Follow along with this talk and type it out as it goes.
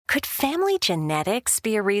Could family genetics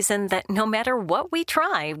be a reason that no matter what we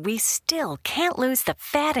try, we still can't lose the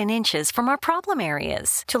fat and inches from our problem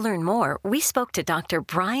areas? To learn more, we spoke to Dr.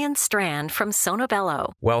 Brian Strand from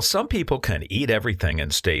Sonobello. While some people can eat everything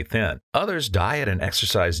and stay thin, others diet and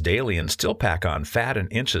exercise daily and still pack on fat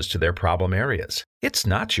and inches to their problem areas. It's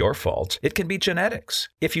not your fault. It can be genetics.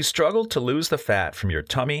 If you struggle to lose the fat from your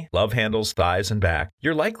tummy, love handles, thighs, and back,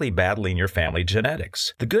 you're likely battling your family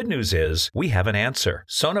genetics. The good news is we have an answer.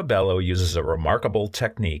 Sonobello uses a remarkable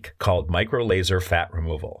technique called micro-laser fat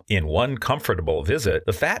removal. In one comfortable visit,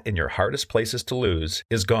 the fat in your hardest places to lose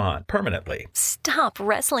is gone permanently. Stop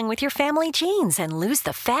wrestling with your family genes and lose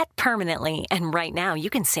the fat permanently. And right now,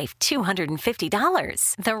 you can save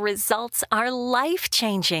 $250. The results are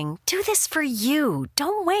life-changing. Do this for you.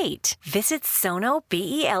 Don't wait. Visit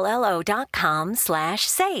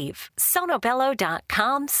sonobello.com/save.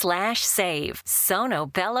 sonobello.com/save.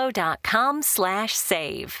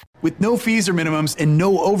 sonobello.com/save. With no fees or minimums and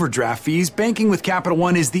no overdraft fees, banking with Capital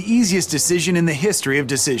One is the easiest decision in the history of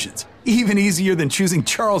decisions. Even easier than choosing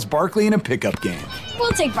Charles Barkley in a pickup game.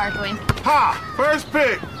 We'll take Barkley. Ha! First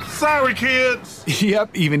pick. Sorry, kids.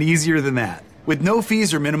 Yep, even easier than that. With no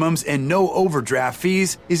fees or minimums and no overdraft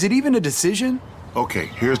fees, is it even a decision? Okay,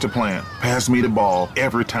 here's the plan. Pass me the ball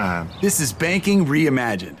every time. This is banking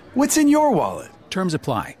reimagined. What's in your wallet? Terms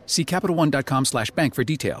apply. See CapitalOne.com/bank for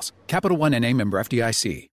details. Capital One N.A. member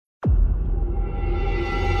FDIC.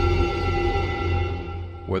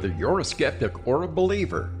 Whether you're a skeptic or a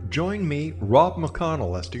believer, join me, Rob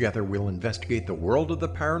McConnell, as together we'll investigate the world of the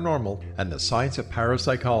paranormal and the science of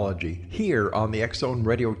parapsychology here on the X-Zone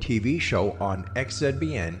Radio TV show on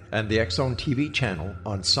XZBN and the X-Zone TV channel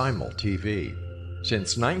on Simul TV.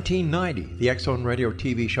 Since 1990, the X-Zone Radio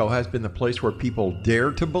TV show has been the place where people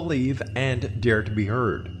dare to believe and dare to be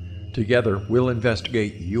heard. Together, we'll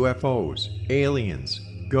investigate UFOs, aliens,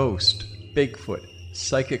 ghosts, Bigfoot,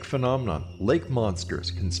 psychic phenomenon, lake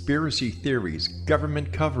monsters, conspiracy theories,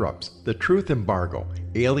 government cover-ups, the truth embargo,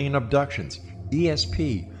 alien abductions,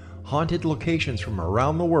 ESP, haunted locations from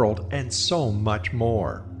around the world, and so much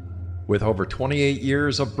more. With over 28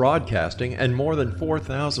 years of broadcasting and more than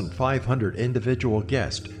 4,500 individual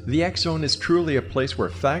guests, the X-Zone is truly a place where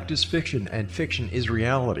fact is fiction and fiction is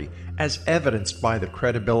reality, as evidenced by the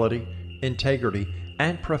credibility, integrity,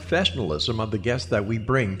 and professionalism of the guests that we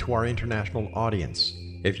bring to our international audience.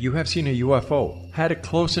 If you have seen a UFO, had a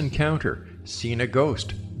close encounter, seen a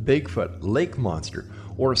ghost, Bigfoot, lake monster,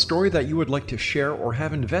 or a story that you would like to share or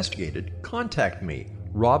have investigated, contact me,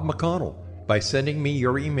 Rob McConnell, by sending me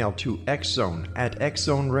your email to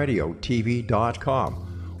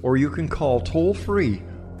xzone@xzoneradiotv.com, or you can call toll-free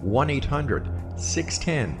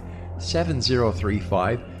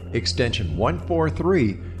 1-800-610-7035, extension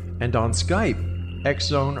 143, and on Skype,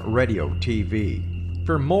 X-Zone Radio TV.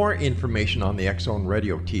 For more information on the X-Zone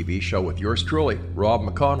Radio TV show with yours truly, Rob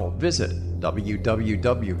McConnell, visit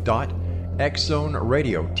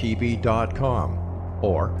www.xzoneradiotv.com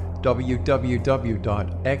or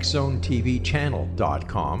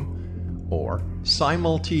www.xzonetvchannel.com or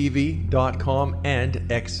simultv.com and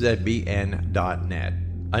xzbn.net.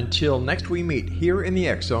 Until next we meet here in the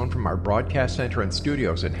X-Zone from our broadcast center and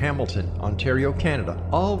studios in Hamilton, Ontario, Canada,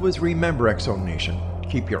 always remember, X-Zone Nation,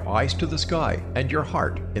 keep your eyes to the sky and your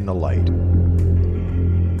heart in the light.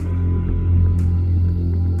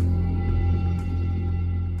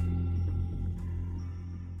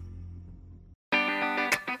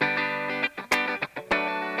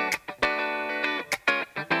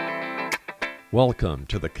 Welcome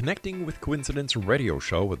to the Connecting with Coincidence radio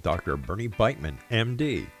show with Dr. Bernie Beitman,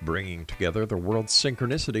 MD, bringing together the world's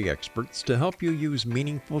synchronicity experts to help you use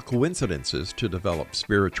meaningful coincidences to develop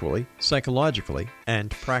spiritually, psychologically,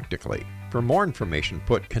 and practically. For more information,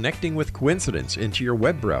 put Connecting with Coincidence into your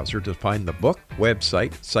web browser to find the book,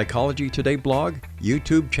 website, Psychology Today blog,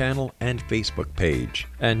 YouTube channel, and Facebook page.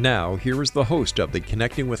 And now, here is the host of the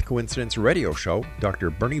Connecting with Coincidence radio show, Dr.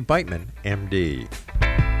 Bernie Beitman, MD.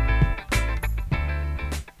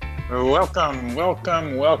 Welcome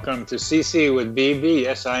to CC with BB.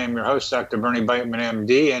 Yes, I am your host, Dr. Bernie Beitman,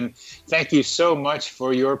 MD, and thank you so much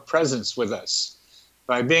for your presence with us.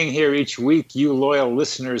 By being here each week, you loyal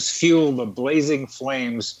listeners fuel the blazing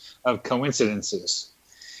flames of coincidences.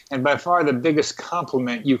 And by far the biggest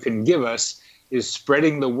compliment you can give us is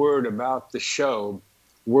spreading the word about the show.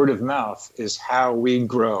 Word of mouth is how we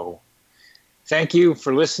grow. Thank you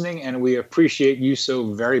for listening, and we appreciate you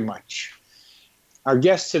so very much. Our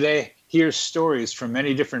guest today hears stories from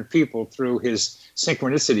many different people through his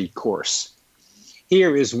synchronicity course.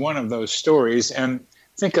 Here is one of those stories, and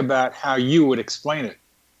think about how you would explain it.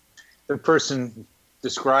 The person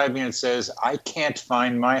describing it says, I can't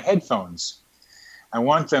find my headphones. I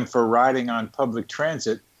want them for riding on public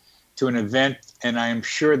transit to an event, and I am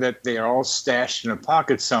sure that they are all stashed in a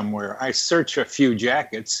pocket somewhere. I search a few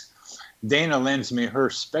jackets. Dana lends me her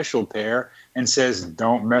special pair and says,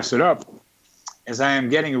 don't mess it up. As I am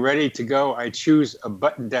getting ready to go, I choose a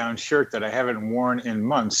button-down shirt that I haven't worn in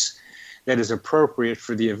months that is appropriate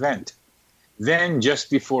for the event. Then, just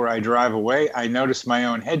before I drive away, I notice my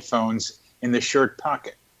own headphones in the shirt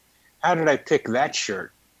pocket. How did I pick that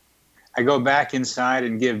shirt? I go back inside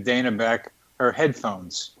and give Dana back her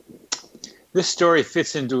headphones. This story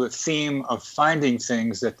fits into a theme of finding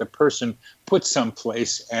things that the person put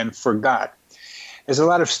someplace and forgot. There's a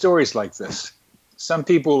lot of stories like this. Some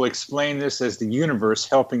people will explain this as the universe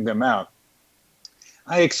helping them out.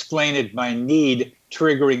 I explain it by need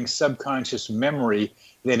triggering subconscious memory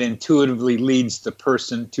that intuitively leads the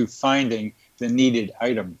person to finding the needed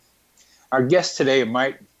item. Our guest today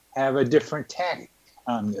might have a different tack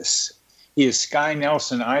on this. He is Sky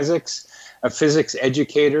Nelson Isaacs, a physics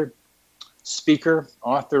educator, speaker,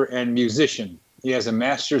 author, and musician. He has a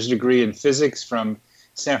master's degree in physics from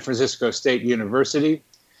San Francisco State University,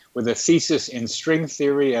 with a thesis in string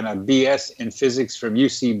theory and a BS in physics from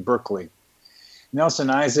UC Berkeley. Nelson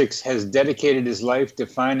Isaacs has dedicated his life to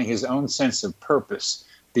finding his own sense of purpose,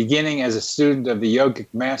 beginning as a student of the yogic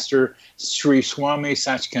master Sri Swami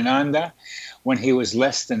Satchidananda when he was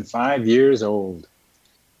less than 5 years old.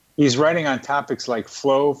 He's writing on topics like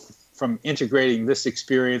flow, from integrating this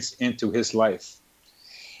experience into his life.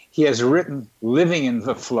 He has written Living in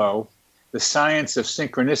the Flow, The Science of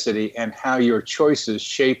Synchronicity and How Your Choices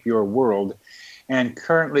Shape Your World, and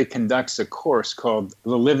currently conducts a course called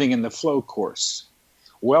the Living in the Flow course.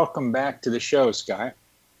 Welcome back to the show, Sky.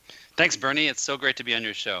 Thanks, Bernie. It's so great to be on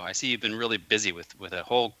your show. I see you've been really busy with a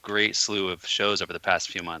whole great slew of shows over the past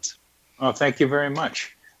few months. Oh, thank you very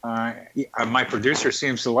much. My producer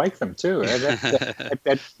seems to like them too.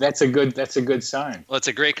 That's a good sign. Well, it's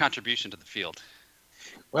a great contribution to the field.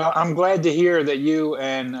 Well, I'm glad to hear that you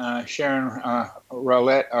and Sharon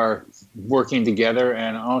Rowlett are working together,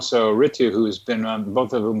 and also Ritu, who's been on.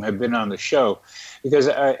 Both of them have been on the show, because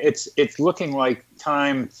it's looking like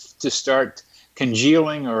time to start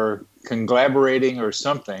congealing or conglaborating or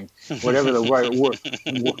something, whatever the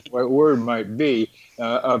right word might be,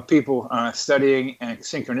 of people studying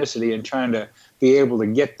synchronicity and trying to be able to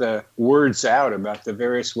get the words out about the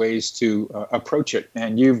various ways to approach it.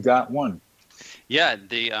 And you've got one. Yeah,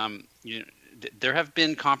 there have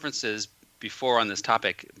been conferences before on this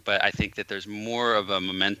topic, but I think that there's more of a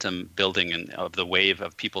momentum building of the wave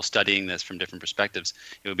of people studying this from different perspectives.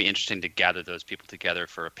 It would be interesting to gather those people together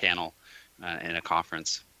for a panel in a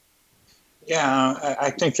conference. Yeah, I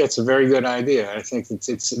think that's a very good idea. I think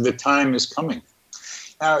it's the time is coming.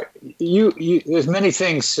 Now, there's many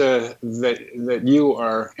things that you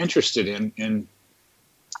are interested in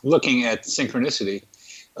looking at synchronicity.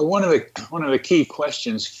 One of the key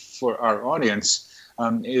questions for our audience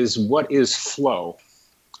is, what is flow?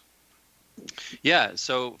 Yeah,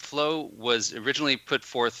 so flow was originally put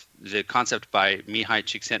forth, the concept by Mihai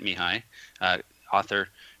Csikszentmihalyi, author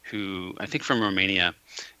who, I think from Romania,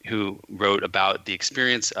 who wrote about the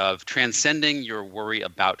experience of transcending your worry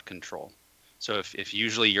about control. So if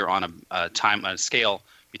usually you're on a scale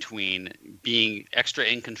between being extra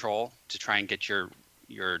in control to try and get your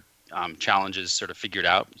challenges sort of figured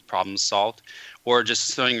out, problems solved, or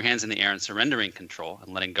just throwing your hands in the air and surrendering control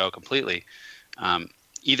and letting go completely,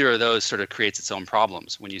 either of those sort of creates its own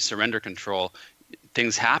problems. When you surrender control,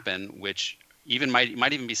 things happen which might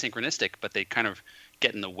even be synchronistic, but they kind of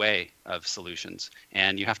get in the way of solutions.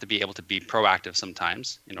 And you have to be able to be proactive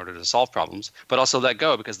sometimes in order to solve problems, but also let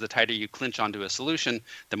go, because the tighter you clinch onto a solution,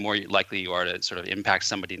 the more likely you are to sort of impact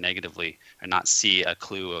somebody negatively and not see a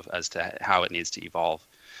clue as to how it needs to evolve.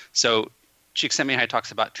 So Csikszentmihalyi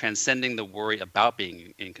talks about transcending the worry about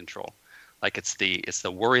being in control. Like it's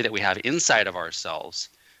the worry that we have inside of ourselves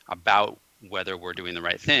about whether we're doing the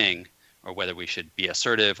right thing or whether we should be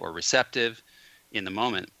assertive or receptive in the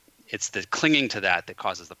moment. It's the clinging to that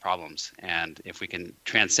causes the problems. And if we can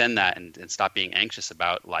transcend that and stop being anxious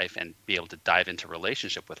about life and be able to dive into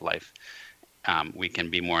relationship with life, we can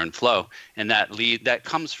be more in flow. And that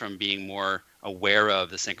comes from being more aware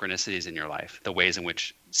of the synchronicities in your life, the ways in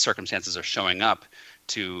which circumstances are showing up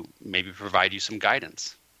to maybe provide you some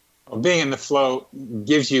guidance. Well, being in the flow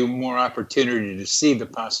gives you more opportunity to see the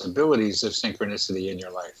possibilities of synchronicity in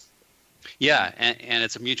your life. Yeah, and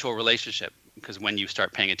it's a mutual relationship, because when you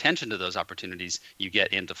start paying attention to those opportunities, you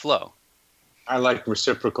get into flow. I like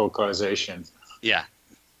reciprocal causation. Yeah.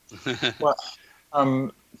 Well,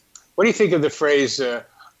 what do you think of the phrase,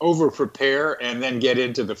 over prepare and then get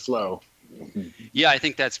into the flow. Yeah, I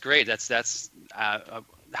think that's great. That's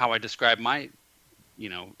how I describe my,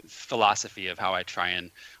 philosophy of how I try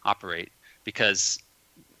and operate. Because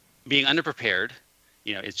being underprepared,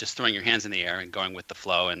 is just throwing your hands in the air and going with the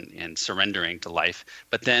flow and surrendering to life.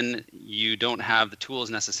 But then you don't have the tools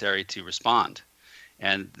necessary to respond.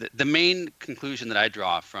 And the main conclusion that I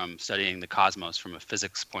draw from studying the cosmos from a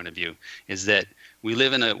physics point of view is that we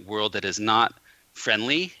live in a world that is not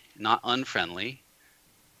friendly, not unfriendly,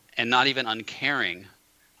 and not even uncaring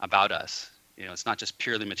about us. It's not just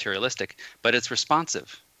purely materialistic, but it's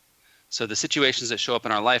responsive. So the situations that show up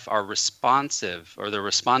in our life are responsive, or they're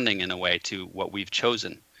responding in a way to what we've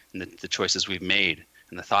chosen and the choices we've made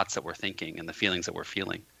and the thoughts that we're thinking and the feelings that we're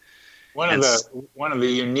feeling. One of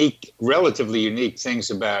the relatively unique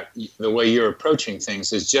things about the way you're approaching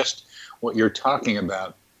things is just what you're talking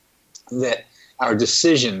about, that our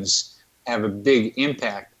decisions have a big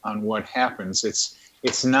impact on what happens.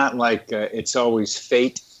 It's not like it's always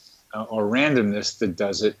fate or randomness that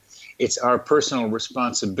does it. It's our personal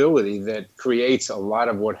responsibility that creates a lot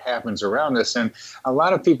of what happens around us. And a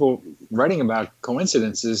lot of people writing about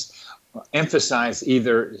coincidences emphasize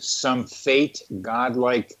either some fate,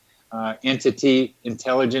 godlike entity,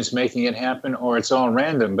 intelligence making it happen, or it's all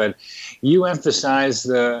random. But you emphasize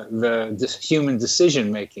the human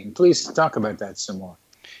decision making. Please talk about that some more.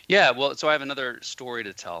 Yeah, well, so I have another story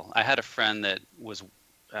to tell. I had a friend that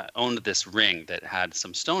owned this ring that had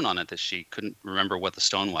some stone on it that she couldn't remember what the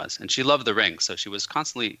stone was, and she loved the ring, so she was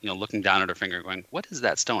constantly, looking down at her finger, going, "What is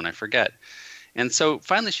that stone? I forget." And so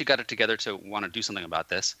finally, she got it together to want to do something about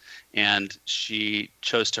this, and she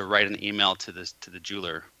chose to write an email to the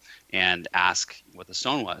jeweler and ask what the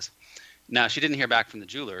stone was. Now, she didn't hear back from the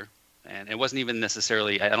jeweler, and it wasn't even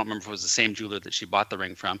necessarily, I don't remember if it was the same jeweler that she bought the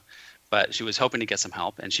ring from, but she was hoping to get some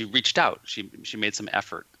help, and she reached out. She made some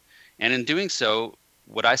effort. And in doing so,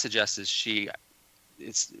 what I suggest is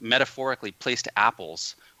it's metaphorically placed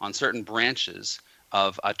apples on certain branches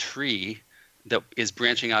of a tree that is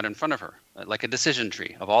branching out in front of her, like a decision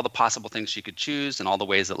tree of all the possible things she could choose and all the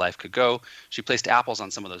ways that life could go. She placed apples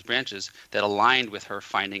on some of those branches that aligned with her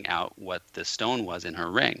finding out what the stone was in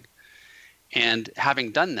her ring. And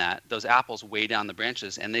having done that, those apples weigh down the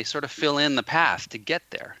branches and they sort of fill in the path to get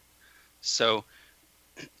there. So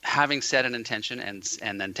having set an intention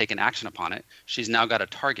and then taken action upon it, she's now got a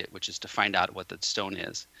target, which is to find out what the stone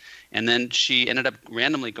is. And then she ended up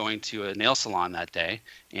randomly going to a nail salon that day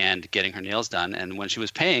and getting her nails done. And when she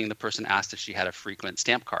was paying, the person asked if she had a frequent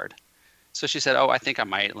stamp card. So she said, "Oh, I think I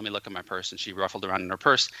might. Let me look at my purse." And she ruffled around in her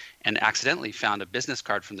purse and accidentally found a business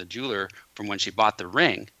card from the jeweler from when she bought the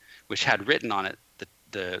ring, which had written on it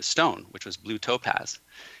the stone, which was blue topaz.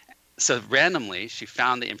 So randomly, she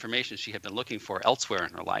found the information she had been looking for elsewhere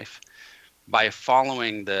in her life by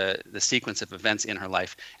following the sequence of events in her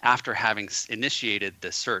life after having initiated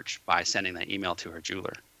the search by sending that email to her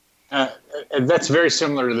jeweler. That's very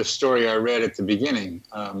similar to the story I read at the beginning,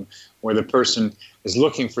 where the person is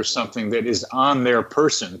looking for something that is on their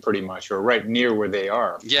person pretty much, or right near where they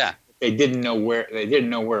are. Yeah. They didn't know where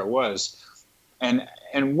it was. And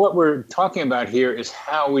what we're talking about here is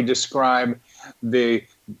how we describe the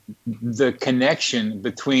connection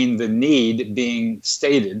between the need being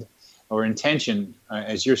stated or intention,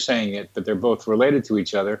 as you're saying it, but they're both related to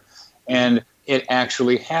each other, and it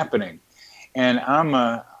actually happening. And I'm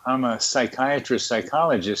a psychiatrist,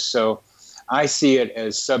 psychologist, so I see it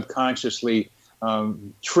as subconsciously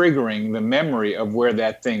triggering the memory of where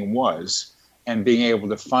that thing was and being able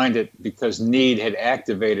to find it because need had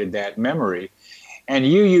activated that memory. And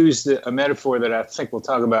you used a metaphor that I think we'll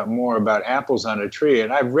talk about more about apples on a tree.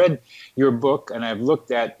 And I've read your book and I've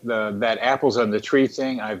looked at that apples on the tree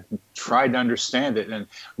thing. I've tried to understand it. And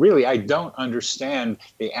really, I don't understand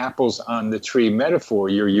the apples on the tree metaphor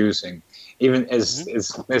you're using, even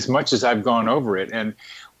as much as I've gone over it. And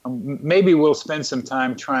maybe we'll spend some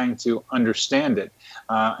time trying to understand it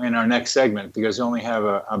in our next segment, because we only have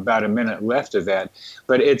about a minute left of that.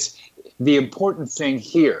 But it's the important thing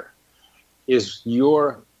here is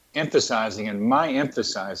your emphasizing and my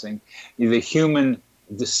emphasizing the human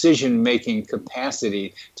decision-making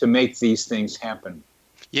capacity to make these things happen.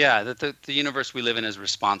 Yeah, that the universe we live in is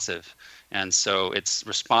responsive. And so it's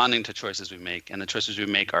responding to choices we make. And the choices we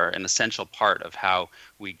make are an essential part of how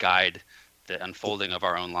we guide the unfolding of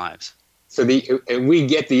our own lives. So we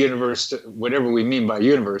get the universe, whatever we mean by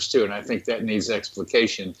universe, too, and I think that needs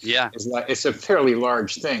explication. Yeah. It's a fairly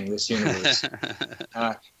large thing, this universe.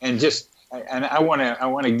 And I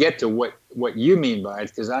want to get to what you mean by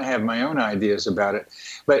it, because I have my own ideas about it.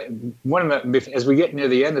 But as we get near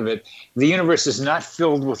the end of it, the universe is not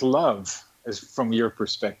filled with love. as from your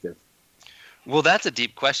perspective? Well, that's a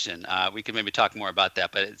deep question. We could maybe talk more about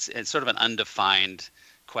that, but it's sort of an undefined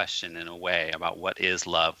question in a way about what is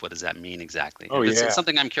love. What does that mean exactly? It's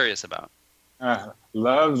something I'm curious about. Love,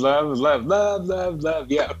 love, love, love, love,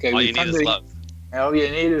 love. Yeah, okay. All you need is love. All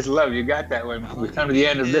you need is love. You got that one. We come to the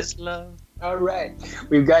end of this. Love. All right.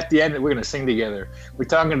 We've got the end. We're going to sing together. We're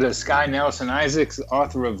talking to Sky Nelson Isaacs,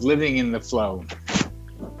 author of Living in the Flow.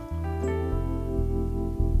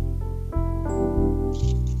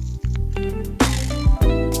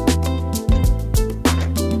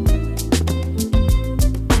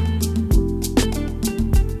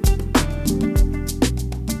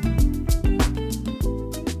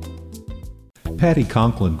 Patty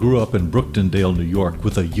Conklin grew up in Brooktondale, New York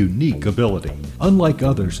with a unique ability. Unlike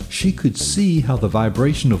others, she could see how the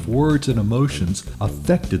vibration of words and emotions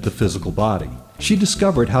affected the physical body. She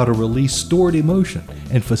discovered how to release stored emotion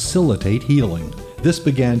and facilitate healing. This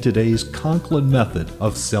began today's Conklin method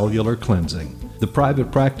of cellular cleansing. The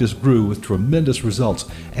private practice grew with tremendous results,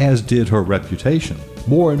 as did her reputation.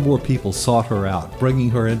 More and more people sought her out, bringing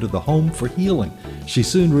her into the home for healing. She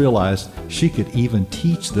soon realized she could even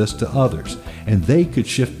teach this to others, and they could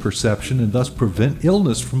shift perception and thus prevent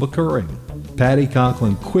illness from occurring. Patty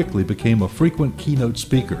Conklin quickly became a frequent keynote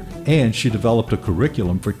speaker, and she developed a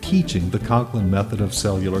curriculum for teaching the Conklin method of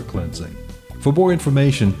cellular cleansing. For more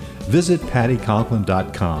information, visit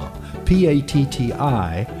pattyconklin.com.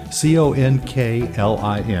 PATTICONKLIN,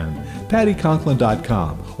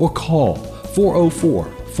 pattyconklin.com, or call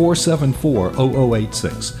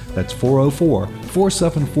 404-474-0086. That's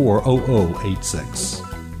 404-474-0086.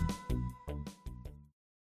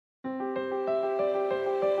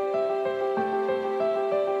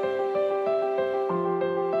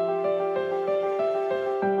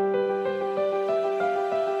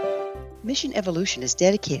 Mission Evolution is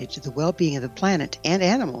dedicated to the well-being of the planet and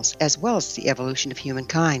animals, as well as the evolution of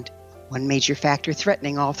humankind. One major factor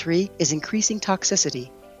threatening all three is increasing toxicity.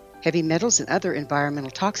 Heavy metals and other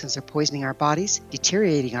environmental toxins are poisoning our bodies,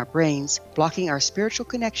 deteriorating our brains, blocking our spiritual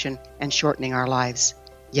connection, and shortening our lives.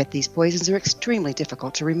 Yet these poisons are extremely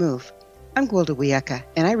difficult to remove. I'm Gwilda Wiyaka,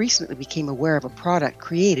 and I recently became aware of a product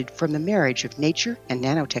created from the marriage of nature and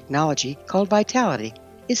nanotechnology called Vitality.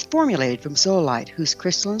 It's formulated from zoolite, whose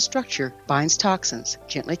crystalline structure binds toxins,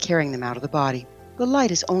 gently carrying them out of the body. The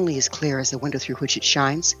light is only as clear as the window through which it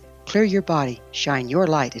shines. Clear your body, shine your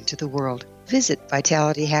light into the world. Visit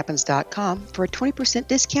vitalityhappens.com for a 20%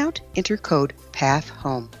 discount. Enter code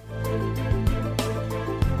PATHHOME.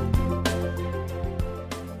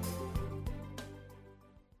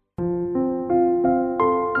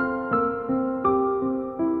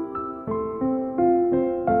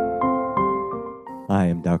 I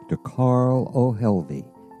am Dr. Carl O'Helvey,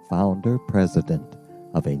 founder, president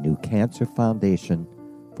of a new cancer foundation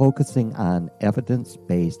focusing on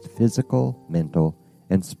evidence-based physical, mental,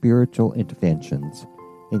 and spiritual interventions,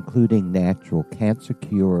 including natural cancer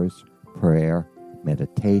cures, prayer,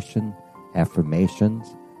 meditation,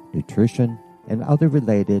 affirmations, nutrition, and other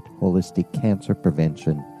related holistic cancer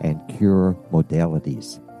prevention and cure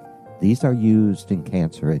modalities. These are used in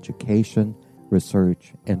cancer education,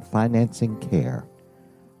 research, and financing care.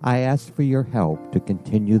 I ask for your help to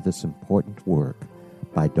continue this important work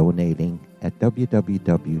by donating at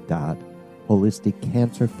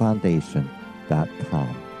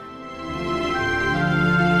www.holisticcancerfoundation.com.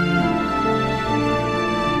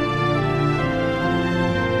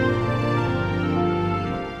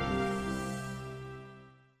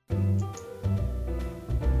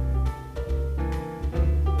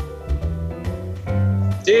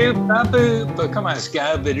 Come on,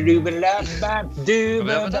 Sky. I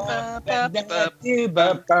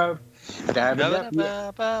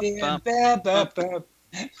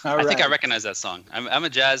think I recognize that song. I'm a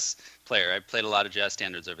jazz player. I played a lot of jazz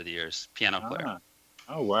standards over the years. Piano player.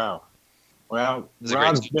 Oh wow. Well,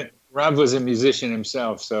 Rob was a musician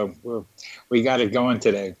himself, so we got it going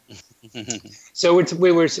today. So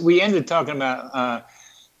we ended talking about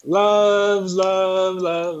love.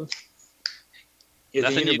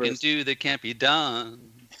 Nothing you can do that can't be done.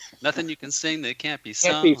 Nothing you can sing that can't be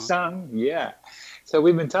sung. Can't be sung, yeah. So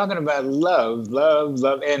we've been talking about love,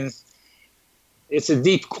 and it's a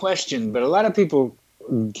deep question, but a lot of people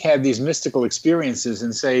have these mystical experiences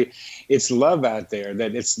and say it's love out there,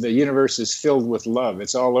 that the universe is filled with love.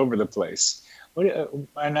 It's all over the place.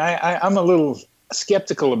 And I'm a little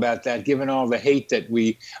skeptical about that, given all the hate that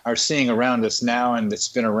we are seeing around us now and that's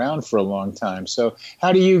been around for a long time. So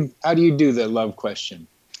how do you do the love question?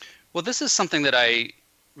 Well, this is something that I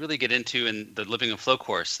really get into in the Living in Flow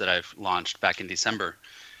course that I've launched back in December.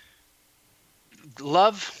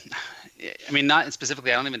 Love I mean, not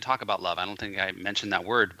specifically, I don't even talk about love. I don't think I mentioned that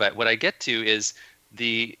word. But what I get to is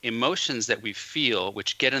the emotions that we feel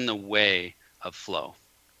which get in the way of flow,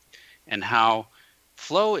 and how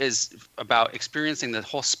flow is about experiencing the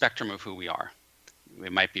whole spectrum of who we are.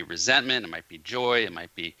 It might be resentment, it might be joy, it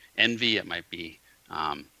might be envy, it might be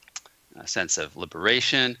a sense of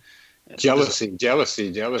liberation. Jealousy.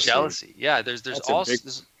 Yeah, there's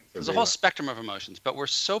a whole spectrum of emotions, but we're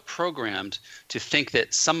so programmed to think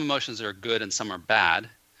that some emotions are good and some are bad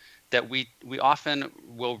that we often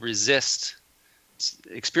will resist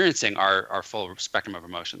experiencing our full spectrum of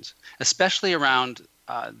emotions, especially around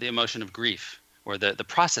the emotion of grief, or the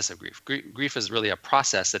process of grief. Grief is really a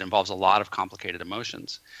process that involves a lot of complicated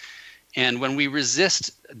emotions. And when we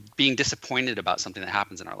resist being disappointed about something that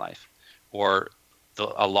happens in our life, or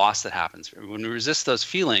a loss that happens, when we resist those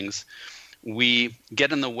feelings, we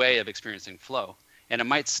get in the way of experiencing flow. And it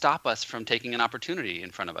might stop us from taking an opportunity in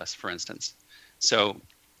front of us, for instance. So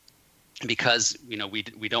because we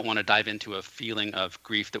don't want to dive into a feeling of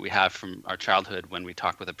grief that we have from our childhood when we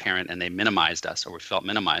talked with a parent and they minimized us, or we felt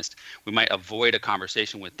minimized, we might avoid a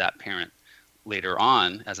conversation with that parent later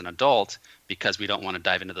on as an adult because we don't want to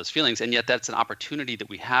dive into those feelings. And yet that's an opportunity that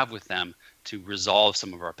we have with them to resolve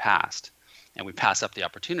some of our past. And we pass up the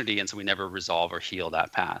opportunity, and so we never resolve or heal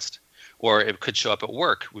that past. Or it could show up at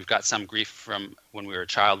work. We've got some grief from when we were a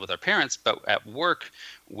child with our parents, but at work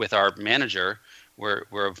with our manager,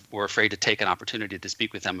 we're afraid to take an opportunity to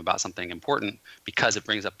speak with them about something important because it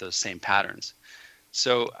brings up those same patterns.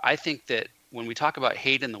 So I think that when we talk about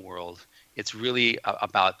hate in the world, it's really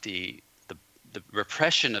about the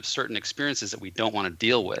repression of certain experiences that we don't want to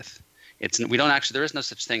deal with. There is no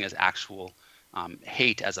such thing as actual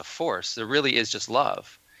hate as a force. There really is just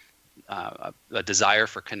love, a desire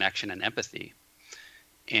for connection and empathy.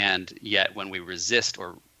 And yet when we resist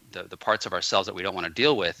or the parts of ourselves that we don't want to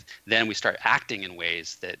deal with, then we start acting in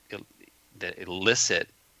ways that elicit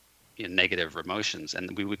negative emotions,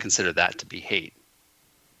 and we would consider that to be hate.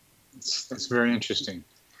 That's very interesting.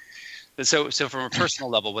 So from a personal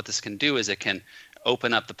level, what this can do is it can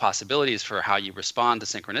open up the possibilities for how you respond to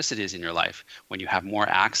synchronicities in your life when you have more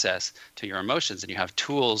access to your emotions and you have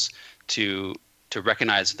tools to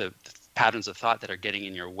recognize the patterns of thought that are getting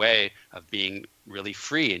in your way of being really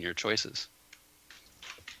free in your choices.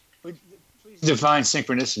 Please define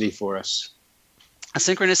synchronicity for us. A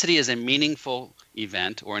synchronicity is a meaningful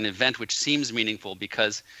event, or an event which seems meaningful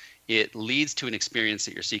because it leads to an experience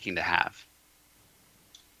that you're seeking to have.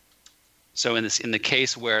 So in the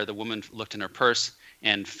case where the woman looked in her purse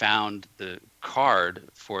and found the card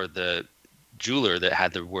for the jeweler that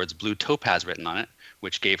had the words blue topaz written on it,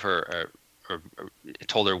 which gave her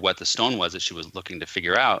told her what the stone was that she was looking to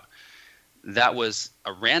figure out, that was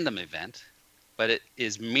a random event, but it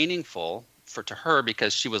is meaningful to her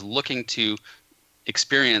because she was looking to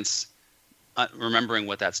experience remembering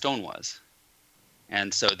what that stone was.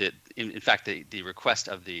 And so in fact, the request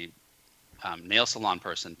of the nail salon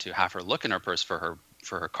person to have her look in her purse for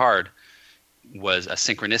her card was a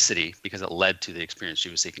synchronicity because it led to the experience she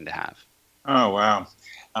was seeking to have. Oh, wow.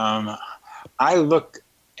 I look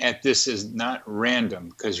at this as not random,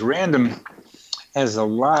 because random has a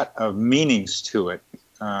lot of meanings to it.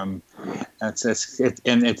 It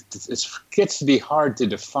gets to be hard to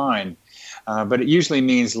define, but it usually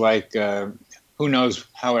means like who knows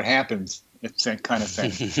how it happens, it's that kind of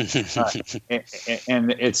thing.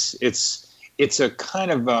 And it's a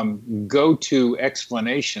kind of go-to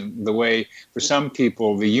explanation, the way for some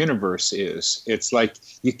people the universe is. It's like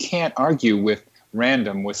you can't argue with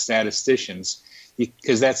random, with statisticians,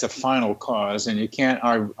 because that's a final cause, and you can't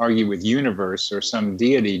argue with universe or some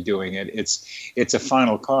deity doing it. It's a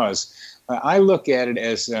final cause. I look at it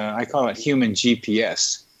as, I call it human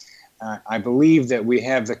GPS. I believe that we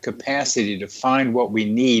have the capacity to find what we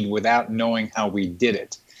need without knowing how we did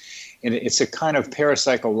it. And it's a kind of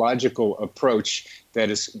parapsychological approach that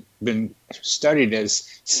has been studied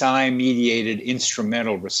as psi-mediated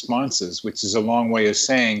instrumental responses, which is a long way of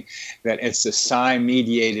saying that it's a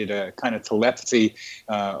psi-mediated kind of telepathy,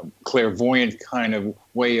 clairvoyant kind of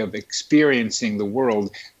way of experiencing the world,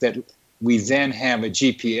 that we then have a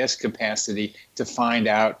GPS capacity to find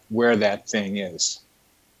out where that thing is.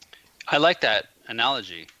 I like that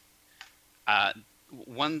analogy.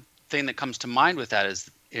 One thing that comes to mind with that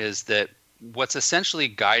is that what's essentially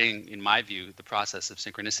guiding, in my view, the process of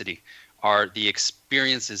synchronicity are the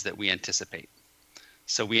experiences that we anticipate.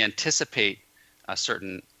 So we anticipate a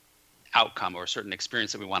certain outcome or a certain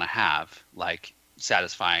experience that we want to have, like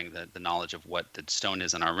satisfying the knowledge of what the stone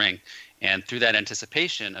is in our ring. And through that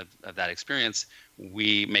anticipation of that experience,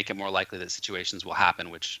 we make it more likely that situations will happen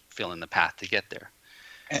which fill in the path to get there.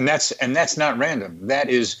 And that's not random. That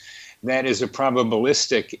is a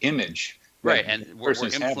probabilistic image. Right, and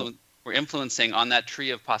we're influencing on that tree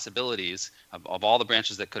of possibilities of all the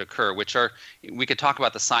branches that could occur, which are, we could talk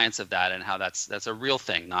about the science of that and how that's a real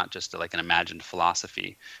thing, not just like an imagined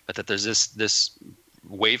philosophy, but that there's this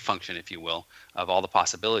wave function, if you will, of all the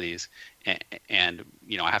possibilities. And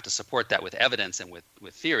I have to support that with evidence and with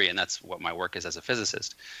theory, and that's what my work is as a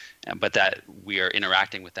physicist. But that we are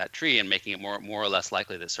interacting with that tree and making it more or less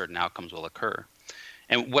likely that certain outcomes will occur.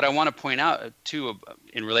 And what I want to point out, too,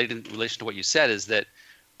 in relation to what you said, is that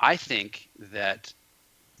I think that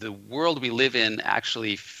the world we live in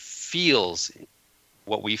actually feels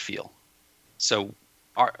what we feel. So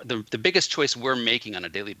the biggest choice we're making on a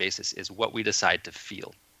daily basis is what we decide to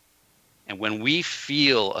feel. And when we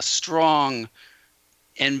feel a strong,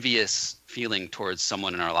 envious feeling towards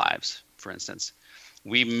someone in our lives, for instance,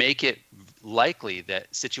 we make it likely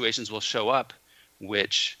that situations will show up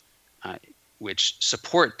which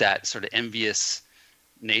support that sort of envious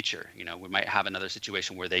nature. We might have another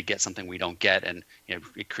situation where they get something we don't get, and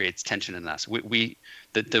it creates tension in us.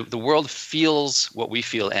 The world feels what we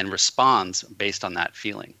feel and responds based on that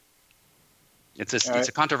feeling. It's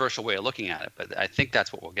a controversial way of looking at it, but I think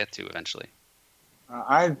that's what we'll get to eventually.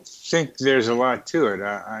 I think there's a lot to it.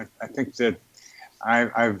 I think that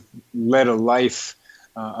I've led a life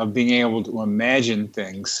of being able to imagine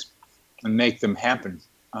things and make them happen.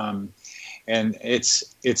 And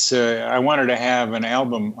I wanted to have an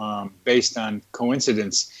album based on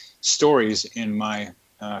coincidence stories in my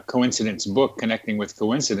coincidence book, Connecting with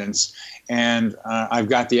Coincidence, and I've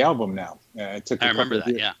got the album now. It took a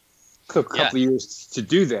couple of years to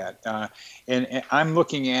do that, and I'm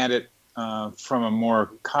looking at it from a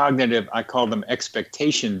more cognitive, I call them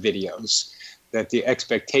expectation videos, that the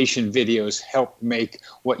expectation videos help make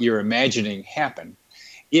what you're imagining happen.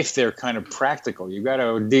 If they're kind of practical, you've got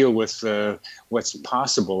to deal with what's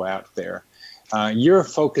possible out there. You're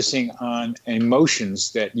focusing on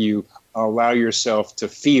emotions that you allow yourself to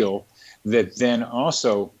feel that then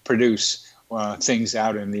also produce things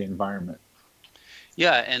out in the environment.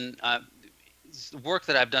 Yeah, and the work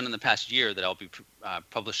that I've done in the past year that I'll be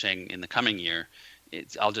publishing in the coming year,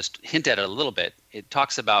 I'll just hint at it a little bit. It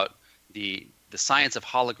talks about the science of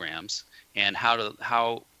holograms and how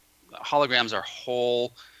holograms are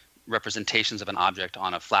whole representations of an object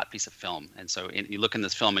on a flat piece of film. And so you look in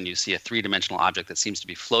this film and you see a three-dimensional object that seems to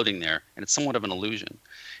be floating there, and it's somewhat of an illusion.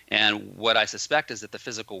 And what I suspect is that the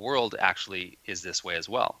physical world actually is this way as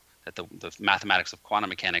well, that the mathematics of quantum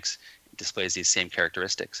mechanics displays these same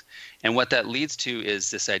characteristics. And what that leads to is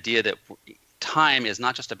this idea that time is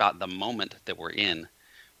not just about the moment that we're in,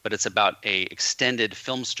 but it's about a extended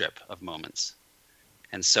film strip of moments.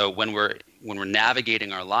 And so when we're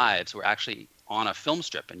navigating our lives, we're actually on a film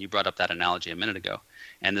strip. And you brought up that analogy a minute ago.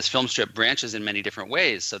 And this film strip branches in many different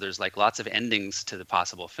ways. So there's like lots of endings to the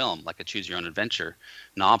possible film, like a choose your own adventure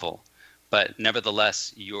novel. But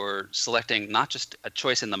nevertheless, you're selecting not just a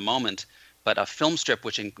choice in the moment, but a film strip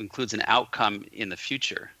which includes an outcome in the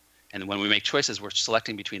future. And when we make choices, we're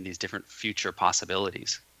selecting between these different future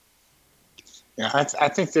possibilities. Yeah, I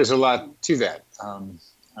think there's a lot to that.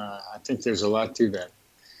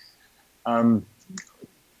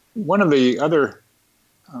 One of the other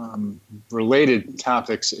related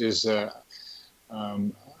topics is an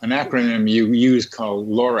acronym you use called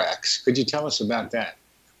LORAX. Could you tell us about that?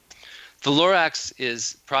 The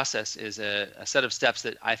LORAX process is a set of steps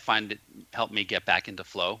that I find that help me get back into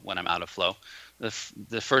flow when I'm out of flow.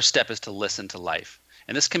 The first step is to listen to life.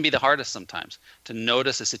 And this can be the hardest sometimes, to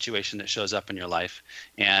notice a situation that shows up in your life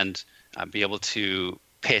and be able to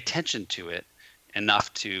pay attention to it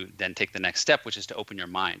enough to then take the next step, which is to open your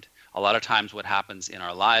mind. A lot of times what happens in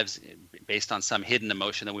our lives, based on some hidden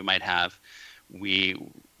emotion that we might have, we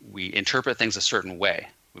interpret things a certain way.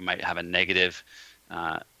 We might have a negative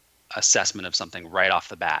assessment of something right off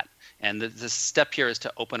the bat. And the step here is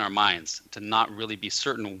to open our minds, to not really be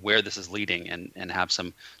certain where this is leading and have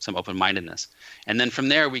some open-mindedness. And then from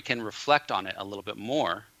there, we can reflect on it a little bit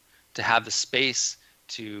more to have the space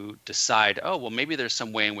to decide, oh, well, maybe there's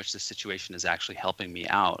some way in which this situation is actually helping me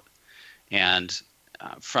out. And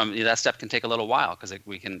that step can take a little while because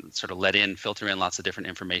we can sort of filter in lots of different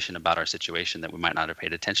information about our situation that we might not have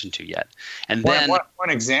paid attention to yet. And then one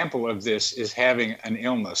example of this is having an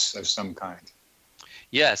illness of some kind.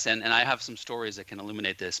 Yes, and I have some stories that can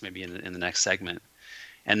illuminate this maybe in the next segment.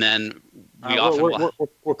 And then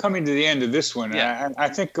we're coming to the end of this one. Yeah. I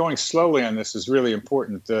think going slowly on this is really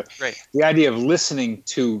important. The idea of listening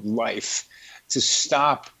to life, to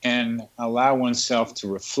stop and allow oneself to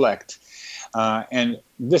reflect. And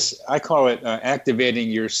this, I call it activating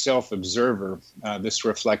your self-observer, this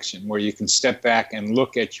reflection, where you can step back and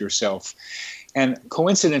look at yourself. And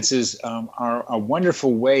coincidences are a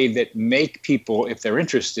wonderful way that make people, if they're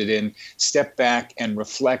interested in, step back and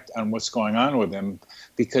reflect on what's going on with them,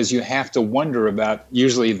 because you have to wonder about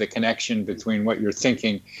usually the connection between what you're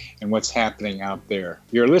thinking and what's happening out there.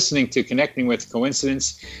 You're listening to Connecting with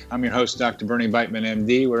Coincidence. I'm your host, Dr. Bernie Beitman,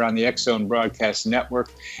 MD. We're on the X-Zone Broadcast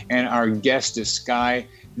Network, and our guest is Sky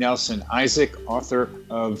Nelson Isaac, author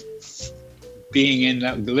of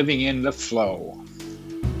Living in the Flow.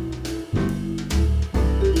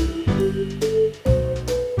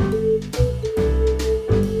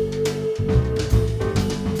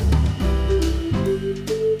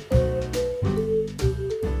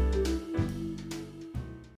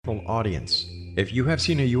 Audience. If you have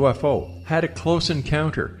seen a UFO, had a close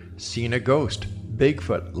encounter, seen a ghost,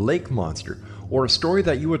 Bigfoot, lake monster, or a story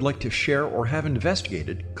that you would like to share or have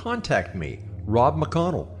investigated, contact me, Rob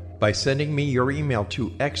McConnell, by sending me your email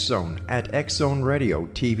to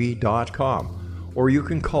xzone@xzoneradiotv.com, or you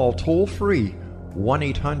can call toll-free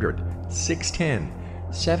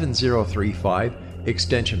 1-800-610-7035,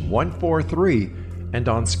 extension 143, and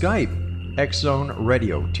on Skype, X-Zone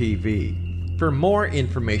Radio TV. For more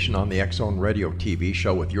information on the X-Zone Radio TV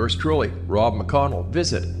show with yours truly, Rob McConnell,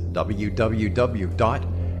 visit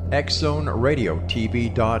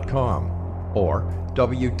www.xzoneradiotv.com or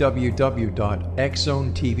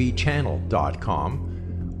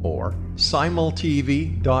www.xzonetvchannel.com or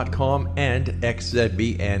simultv.com and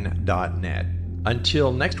xzbn.net.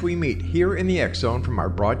 Until next we meet here in the X-Zone from our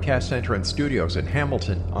broadcast center and studios in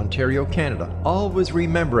Hamilton, Ontario, Canada, always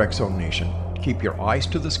remember, X-Zone Nation, keep your eyes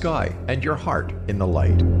to the sky and your heart in the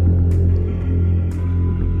light.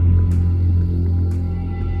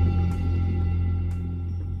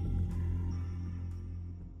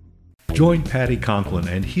 Join Patty Conklin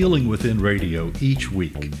and Healing Within Radio each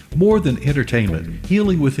week. More than entertainment,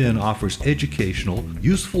 Healing Within offers educational,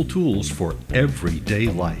 useful tools for everyday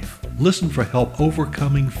life. Listen for help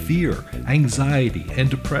overcoming fear, anxiety,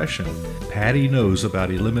 and depression. Patty knows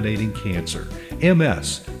about eliminating cancer,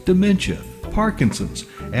 MS, dementia, Parkinson's,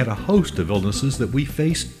 and a host of illnesses that we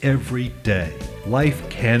face every day. Life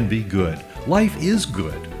can be good. Life is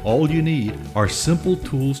good. All you need are simple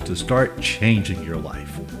tools to start changing your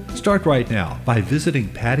life. Start right now by visiting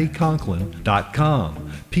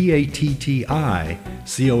pattyconklin.com,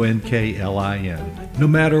 PATTICONKLIN. No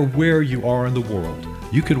matter where you are in the world,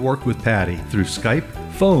 you can work with Patty through Skype,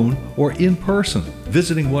 phone, or in person,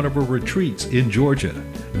 visiting one of her retreats in Georgia.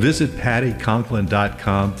 Visit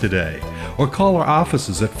pattyconklin.com today or call our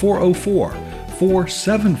offices at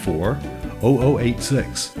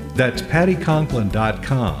 404-474-0086. That's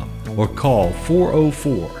pattyconklin.com or call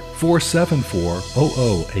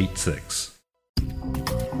 404-474-0086.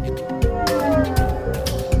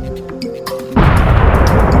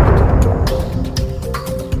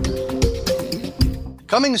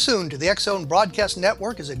 Coming soon to the X-Zone Broadcast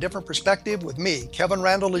Network is A Different Perspective with me, Kevin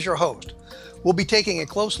Randall, as your host. We'll be taking a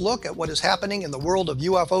close look at what is happening in the world of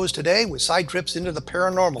UFOs today with side trips into the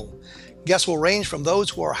paranormal. Guests will range from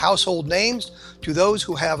those who are household names to those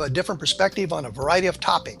who have a different perspective on a variety of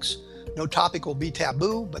topics. No topic will be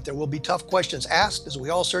taboo, but there will be tough questions asked as we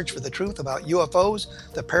all search for the truth about UFOs,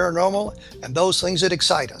 the paranormal, and those things that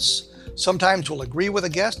excite us. Sometimes we'll agree with a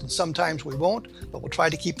guest and sometimes we won't, but we'll try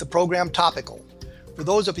to keep the program topical. For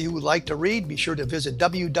those of you who would like to read, be sure to visit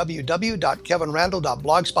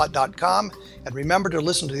www.kevinrandall.blogspot.com and remember to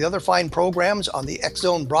listen to the other fine programs on the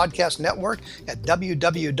X-Zone Broadcast Network at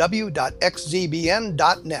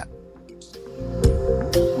www.xzbn.net.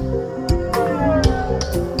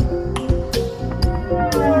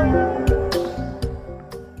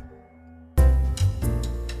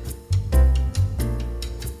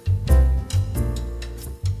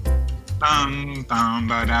 Bum bum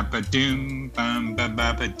ba da ba doom bum ba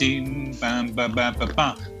ba ba doom bum ba ba ba ba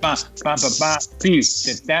ba ba ba ba doo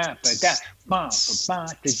da ba da ba ba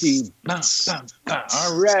ba doo ba ba ba.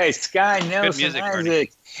 All right, Sky Nelson music,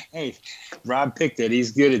 Isaac. Hey, Rob picked it.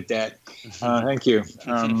 He's good at that. Thank you.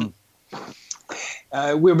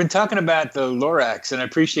 We've been talking about the Lorax, and I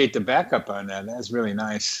appreciate the backup on that. That's really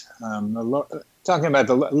nice. Talking about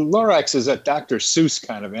the Lorax is a Dr. Seuss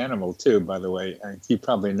kind of animal too, by the way. You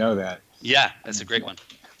probably know that. Yeah, that's a great one.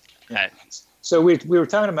 Yeah. So we were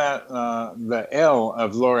talking about the L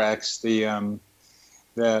of Lorax,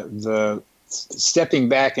 the stepping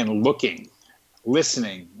back and looking,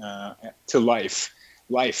 listening to life.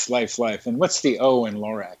 And what's the O in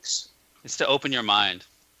Lorax? It's to open your mind.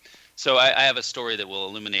 So I have a story that will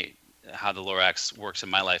illuminate how the Lorax works in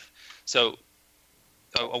my life. So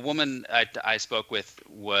a woman I spoke with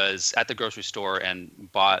was at the grocery store and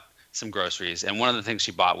bought some groceries, and one of the things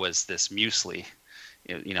she bought was this muesli,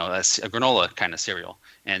 a granola kind of cereal.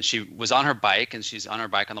 And she was on her bike, and she's on her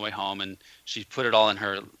bike on the way home, and she put it all in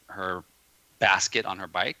her basket on her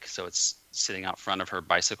bike, so it's sitting out front of her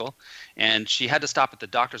bicycle. And she had to stop at the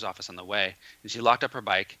doctor's office on the way, and she locked up her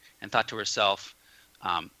bike and thought to herself,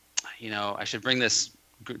 I should bring these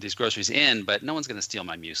groceries in, but no one's going to steal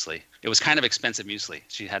my muesli. It was kind of expensive muesli.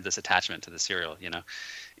 She had this attachment to the cereal,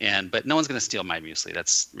 but no one's going to steal my muesli.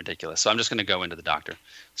 That's ridiculous. So I'm just going to go into the doctor.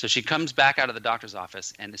 So she comes back out of the doctor's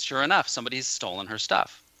office, and sure enough, somebody's stolen her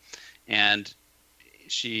stuff. And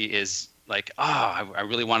she is like, I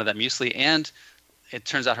really wanted that muesli. And it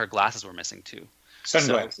turns out her glasses were missing too.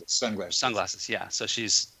 Sunglasses, yeah. So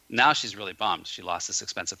she's really bummed. She lost this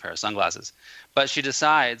expensive pair of sunglasses. But she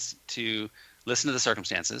decides to listen to the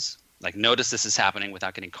circumstances, like notice this is happening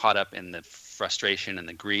without getting caught up in the frustration and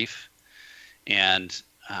the grief, and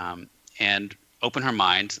open her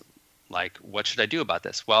mind, like, what should I do about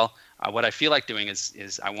this? Well, what I feel like doing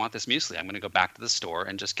is I want this muesli. I'm going to go back to the store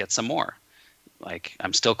and just get some more. Like,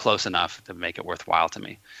 I'm still close enough to make it worthwhile to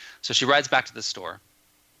me. So she rides back to the store.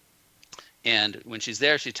 And when she's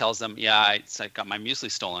there, she tells them, I got my muesli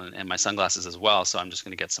stolen and my sunglasses as well, so I'm just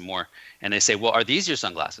going to get some more. And they say, well, are these your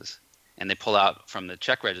sunglasses? And they pull out from the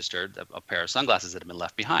check register a pair of sunglasses that had been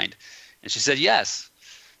left behind. And she said, yes.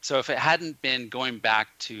 So if it hadn't been going back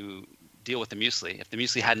to deal with the muesli, if the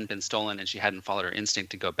muesli hadn't been stolen and she hadn't followed her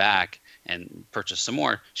instinct to go back and purchase some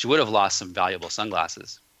more, she would have lost some valuable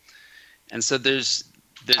sunglasses. And so there's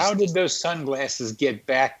how did those sunglasses get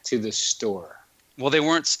back to the store? Well, they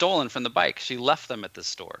weren't stolen from the bike. She left them at the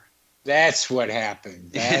store. That's what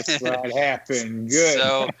happened. Good.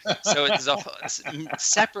 So it's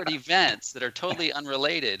separate events that are totally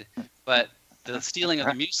unrelated, but the stealing of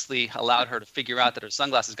the muesli allowed her to figure out that her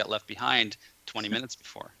sunglasses got left behind 20 minutes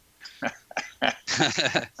before.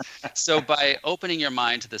 So by opening your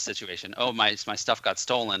mind to the situation, my stuff got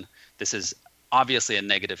stolen, this is obviously a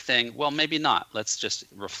negative thing. Well, maybe not. Let's just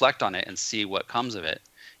reflect on it and see what comes of it.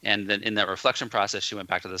 And then in that reflection process, she went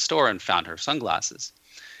back to the store and found her sunglasses.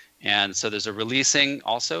 And so there's a releasing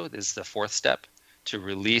also. This is the fourth step, to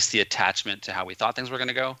release the attachment to how we thought things were going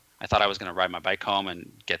to go. I thought I was going to ride my bike home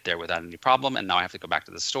and get there without any problem, and now I have to go back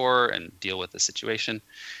to the store and deal with the situation.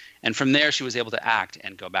 And from there, she was able to act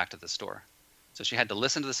and go back to the store. So she had to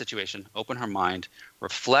listen to the situation, open her mind,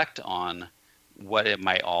 reflect on what it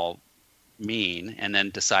might all mean, and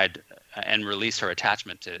then decide and release her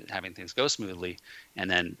attachment to having things go smoothly. And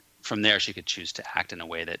then from there, she could choose to act in a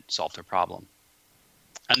way that solved her problem,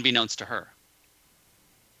 unbeknownst to her.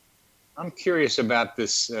 I'm curious about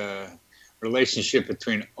this relationship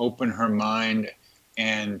between open her mind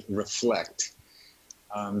and reflect.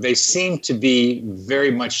 They seem to be very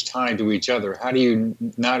much tied to each other. How do you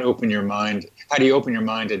not open your mind? How do you open your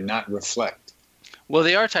mind and not reflect? Well,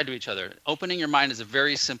 they are tied to each other. Opening your mind is a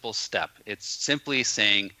very simple step. It's simply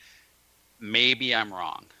saying, maybe I'm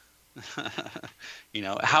wrong.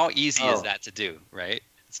 How easy is that to do, right?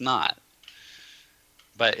 It's not.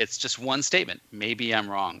 But it's just one statement. Maybe I'm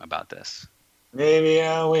wrong about this. Maybe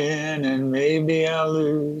I'll win and maybe I'll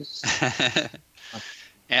lose.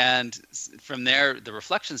 And from there, the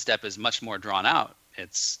reflection step is much more drawn out.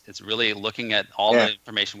 It's really looking at all the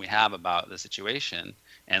information we have about the situation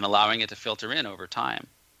and allowing it to filter in over time.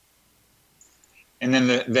 And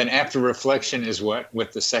then after reflection is what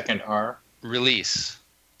with the second R? Release.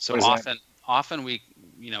 So often we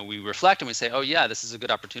reflect and we say, oh yeah, this is a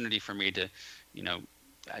good opportunity for me to,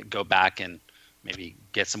 go back and maybe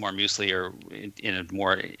get some more muesli, or in a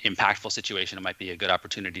more impactful situation, it might be a good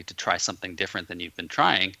opportunity to try something different than you've been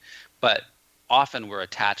trying. But often we're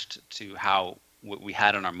attached to how what we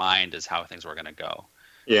had in our mind is how things were going to go.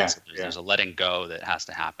 Yeah, so there's a letting go that has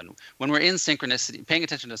to happen. When we're in synchronicity, paying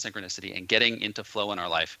attention to synchronicity and getting into flow in our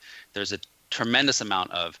life, there's a tremendous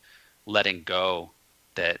amount of letting go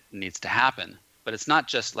that needs to happen. But it's not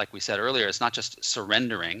just, like we said earlier, it's not just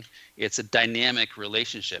surrendering. It's a dynamic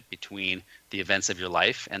relationship between the events of your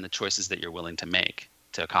life and the choices that you're willing to make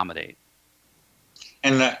to accommodate.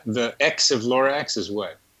 And the X of Lorax is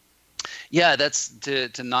what? Yeah, that's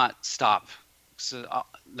to not stop. So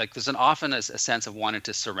there's often a sense of wanting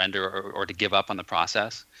to surrender or to give up on the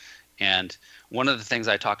process. And one of the things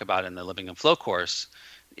I talk about in the Living in Flow course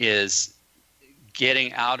is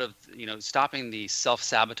getting out of, stopping the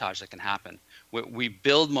self-sabotage that can happen. We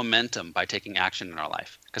build momentum by taking action in our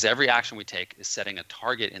life, because every action we take is setting a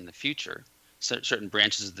target in the future. Certain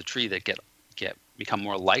branches of the tree that become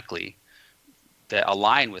more likely, that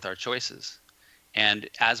align with our choices. And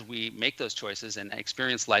as we make those choices and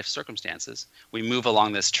experience life circumstances, we move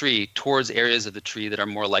along this tree towards areas of the tree that are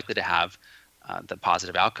more likely to have the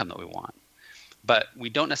positive outcome that we want. But we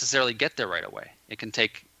don't necessarily get there right away. It can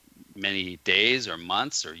take many days or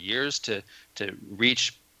months or years to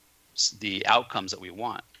reach the outcomes that we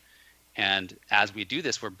want. And as we do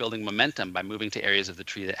this, we're building momentum by moving to areas of the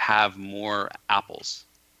tree that have more apples,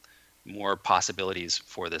 more possibilities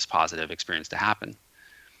for this positive experience to happen.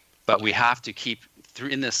 But we have to keep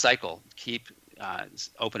in this cycle, keep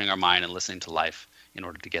opening our mind and listening to life in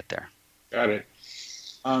order to get there. Got it.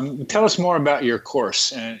 Tell us more about your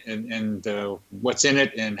course and what's in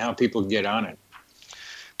it and how people get on it.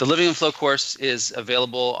 The Living in Flow course is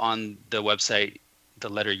available on the website, the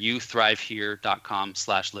letter U,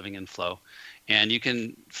 thrivehere.com/livinginflow. And you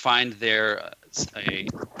can find there a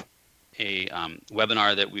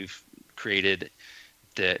webinar that we've created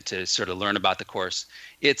to sort of learn about the course.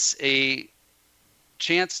 It's a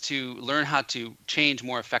chance to learn how to change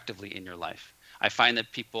more effectively in your life. I find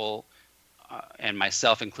that people, and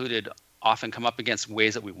myself included, often come up against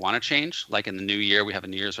ways that we want to change. Like in the new year, we have a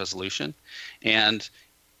New Year's resolution. And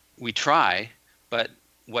we try, but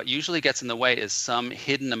what usually gets in the way is some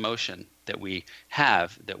hidden emotion that we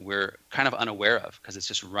have that we're kind of unaware of, because it's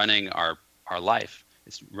just running our life.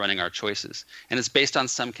 It's running our choices. And it's based on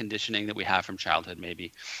some conditioning that we have from childhood,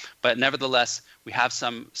 maybe. But nevertheless, we have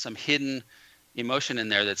some hidden emotion in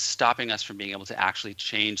there that's stopping us from being able to actually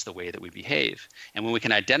change the way that we behave. And when we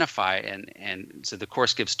can identify, and so the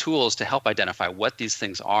course gives tools to help identify what these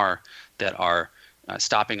things are that are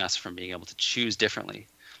stopping us from being able to choose differently.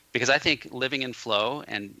 Because I think living in flow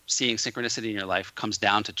and seeing synchronicity in your life comes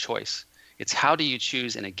down to choice. It's how do you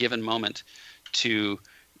choose in a given moment to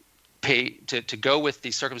go with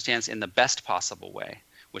the circumstance in the best possible way,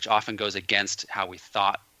 which often goes against how we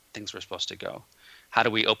thought things were supposed to go. How do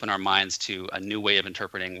we open our minds to a new way of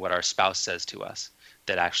interpreting what our spouse says to us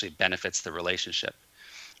that actually benefits the relationship,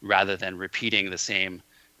 rather than repeating the same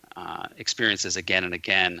experiences again and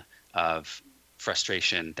again of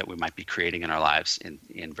frustration that we might be creating in our lives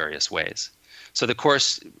in various ways. So the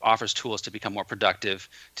course offers tools to become more productive,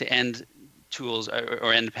 to end tools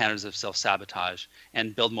or end patterns of self-sabotage,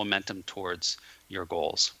 and build momentum towards your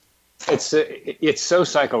goals. It's so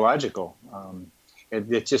psychological.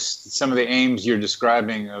 It's just some of the aims you're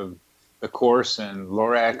describing of the course and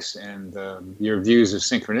Lorax and your views of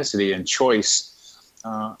synchronicity and choice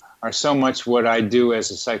are so much what I do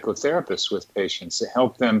as a psychotherapist with patients, to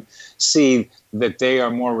help them see that they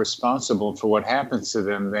are more responsible for what happens to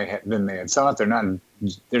them than they had thought. They're not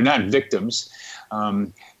victims.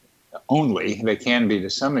 Only they can be to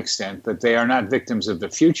some extent, but they are not victims of the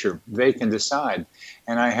future. They can decide,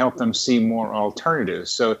 and I help them see more alternatives.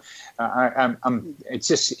 So it's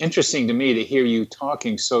just interesting to me to hear you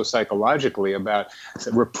talking so psychologically about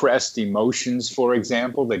repressed emotions, for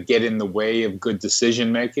example, that get in the way of good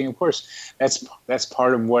decision making. Of course, that's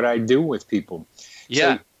part of what I do with people.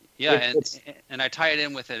 Yeah, and I tie it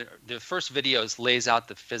in with it. The first videos lays out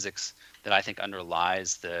the physics that I think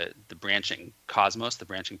underlies the branching cosmos, the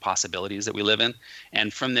branching possibilities that we live in.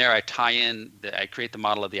 And from there, I create the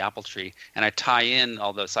model of the apple tree, and I tie in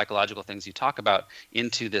all the psychological things you talk about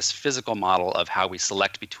into this physical model of how we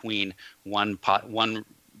select between one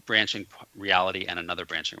branching reality and another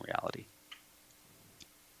branching reality.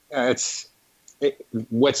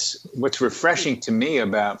 What's refreshing to me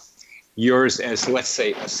about yours as, let's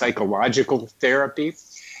say, a psychological therapy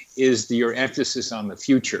is your emphasis on the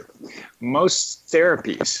future. Most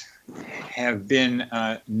therapies have been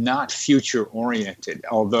not future oriented,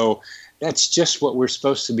 although that's just what we're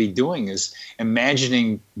supposed to be doing, is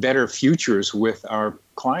imagining better futures with our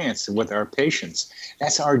clients and with our patients.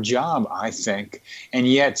 That's our job, I think. And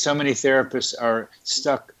yet so many therapists are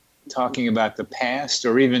stuck talking about the past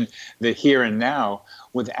or even the here and now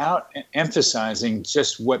without emphasizing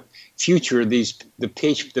just what future the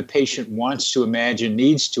patient wants to imagine,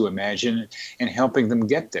 needs to imagine, and helping them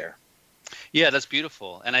get there. Yeah, that's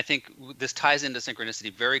beautiful. And I think this ties into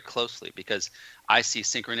synchronicity very closely, because I see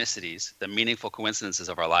synchronicities, the meaningful coincidences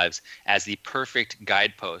of our lives, as the perfect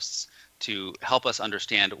guideposts to help us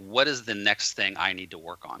understand what is the next thing I need to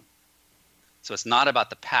work on. So it's not about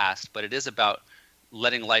the past, but it is about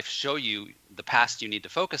letting life show you the past you need to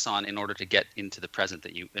focus on in order to get into the present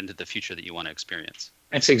into the future that you want to experience.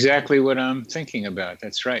 That's exactly what I'm thinking about.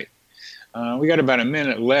 That's right. We got about a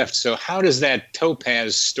minute left. So how does that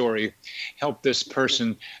topaz story help this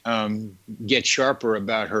person get sharper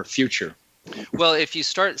about her future? Well, if you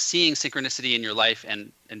start seeing synchronicity in your life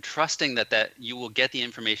and trusting that you will get the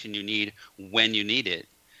information you need when you need it,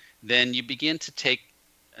 then you begin to take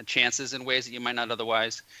chances in ways that you might not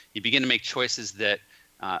otherwise. You begin to make choices that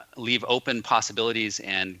leave open possibilities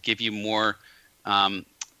and give you more,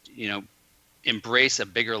 embrace a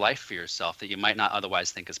bigger life for yourself that you might not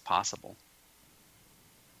otherwise think is possible.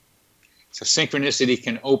 So synchronicity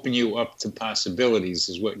can open you up to possibilities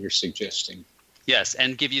is what you're suggesting. Yes,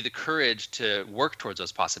 and give you the courage to work towards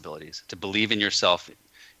those possibilities, to believe in yourself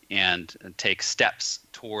and take steps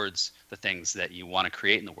towards the things that you want to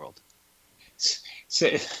create in the world. So,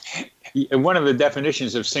 one of the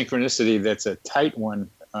definitions of synchronicity that's a tight one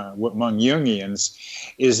among Jungians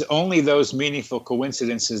is only those meaningful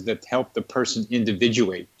coincidences that help the person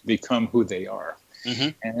individuate, become who they are. Mm-hmm.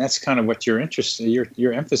 And that's kind of what you're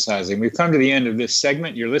emphasizing. We've come to the end of this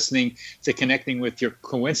segment. You're listening to Connecting with Your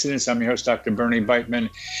Coincidence. I'm your host, Dr. Bernie Beitman,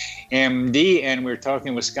 MD, and we're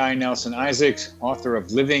talking with Sky Nelson Isaacs, author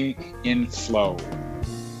of Living in Flow.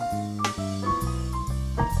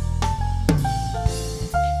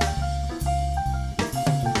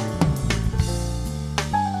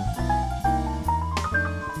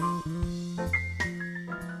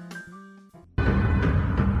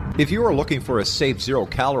 If you are looking for a safe,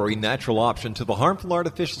 zero-calorie, natural option to the harmful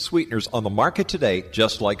artificial sweeteners on the market today,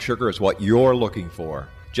 Just Like Sugar is what you're looking for.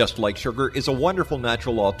 Just Like Sugar is a wonderful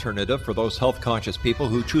natural alternative for those health-conscious people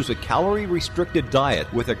who choose a calorie-restricted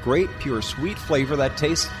diet with a great, pure, sweet flavor that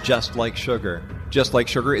tastes just like sugar. Just Like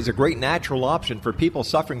Sugar is a great natural option for people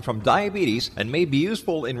suffering from diabetes and may be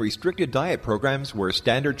useful in restricted diet programs where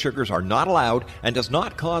standard sugars are not allowed and does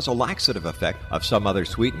not cause a laxative effect of some other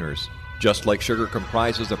sweeteners. Just Like Sugar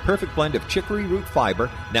comprises a perfect blend of chicory root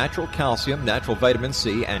fiber, natural calcium, natural vitamin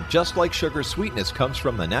C, and Just Like Sugar's sweetness comes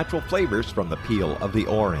from the natural flavors from the peel of the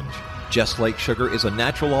orange. Just Like Sugar is a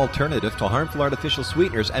natural alternative to harmful artificial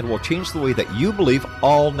sweeteners and will change the way that you believe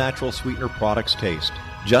all natural sweetener products taste.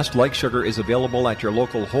 Just Like Sugar is available at your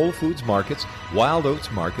local Whole Foods markets, Wild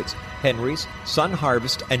Oats markets, Henry's, Sun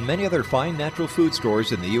Harvest, and many other fine natural food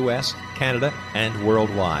stores in the U.S., Canada, and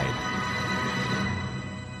worldwide.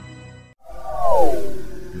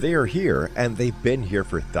 They are here, and they've been here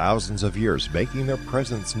for thousands of years, making their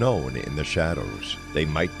presence known in the shadows. They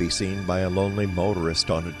might be seen by a lonely motorist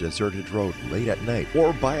on a deserted road late at night,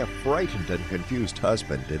 or by a frightened and confused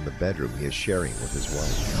husband in the bedroom he is sharing with his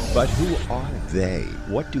wife. But who are they?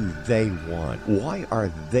 What do they want? Why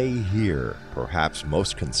are they here? Perhaps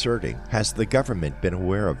most concerning, has the government been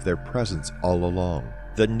aware of their presence all along?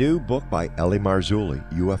 The new book by Ellie Marzulli,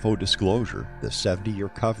 UFO Disclosure, the 70-year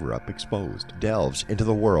cover-up exposed, delves into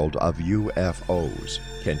the world of UFOs.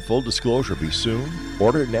 Can full disclosure be soon?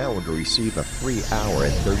 Order now and receive a free hour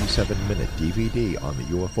and 37-minute DVD on the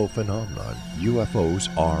UFO phenomenon. UFOs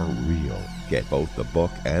are real. Get both the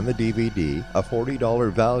book and the DVD, a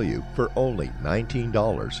 $40 value, for only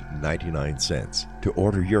 $19.99. To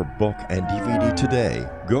order your book and DVD today,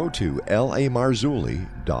 go to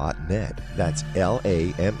lamarzulli.net. That's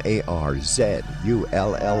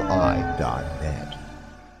LAMARZULLI.net.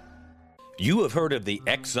 You have heard of the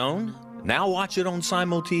X Zone? Now watch it on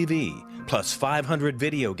Simul TV, plus 500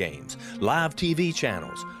 video games, live TV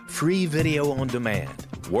channels, free video on demand,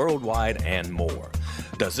 worldwide, and more.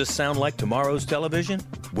 Does this sound like tomorrow's television?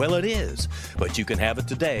 Well, it is, but you can have it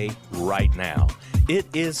today, right now. It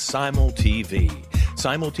is Simul TV.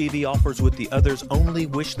 Simul TV offers what the others only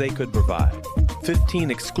wish they could provide.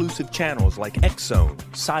 15 exclusive channels like X Zone,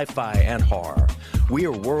 sci-fi, and horror. We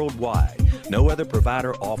are worldwide. No other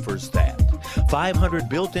provider offers that. 500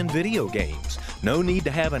 built-in video games. No need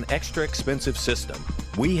to have an extra expensive system.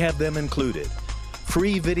 We have them included.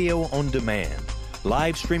 Free video on demand.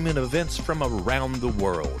 Live streaming events from around the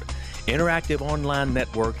world. Interactive online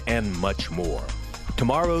network, and much more.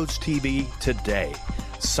 Tomorrow's TV today.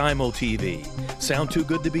 Simul TV. Sound too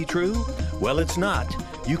good to be true? Well, it's not.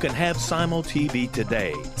 You can have Simul TV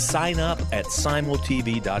today. Sign up at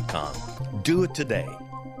simultv.com. Do it today.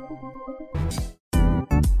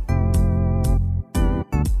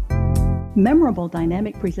 Memorable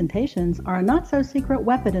dynamic presentations are a not-so-secret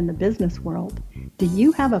weapon in the business world. Do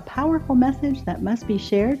you have a powerful message that must be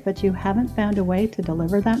shared, but you haven't found a way to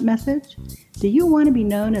deliver that message? Do you want to be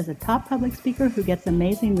known as a top public speaker who gets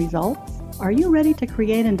amazing results? Are you ready to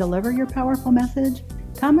create and deliver your powerful message?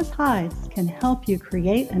 Thomas Hides can help you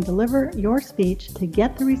create and deliver your speech to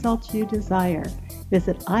get the results you desire.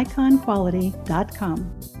 Visit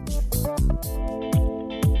iconquality.com.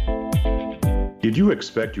 Did you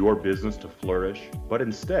expect your business to flourish, but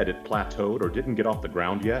instead it plateaued or didn't get off the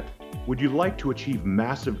ground yet? Would you like to achieve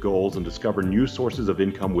massive goals and discover new sources of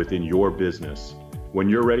income within your business? When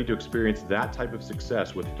you're ready to experience that type of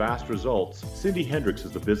success with fast results, Cindy Hendricks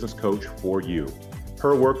is the business coach for you.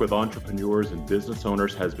 Her work with entrepreneurs and business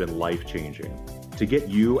owners has been life-changing. To get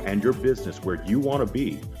you and your business where you want to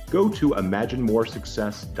be, go to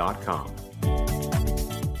imaginemoresuccess.com.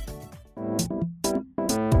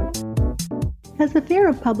 Has the fear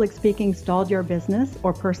of public speaking stalled your business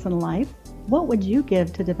or personal life? What would you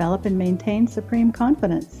give to develop and maintain supreme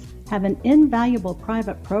confidence? Have an invaluable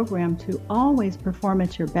private program to always perform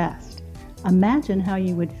at your best. Imagine how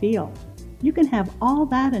you would feel. You can have all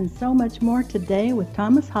that and so much more today with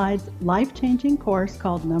Thomas Hyde's life-changing course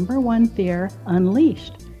called Number One Fear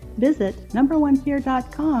Unleashed. Visit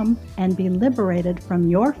numberonefear.com and be liberated from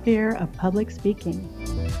your fear of public speaking.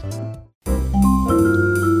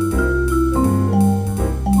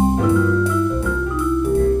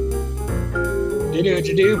 Yeah,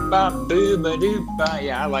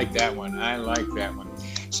 I like that one.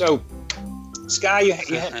 So, Sky, you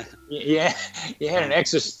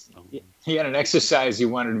had an exercise you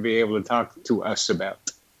wanted to be able to talk to us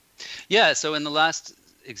about. Yeah, so in the last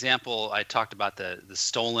example, I talked about the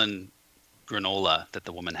stolen granola that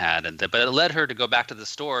the woman had, but it led her to go back to the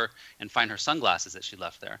store and find her sunglasses that she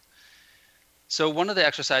left there. So one of the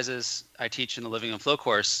exercises I teach in the Living in Flow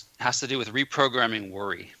course has to do with reprogramming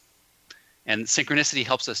worry. And synchronicity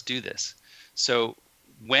helps us do this. So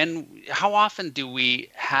how often do we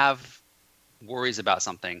have worries about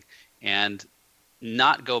something and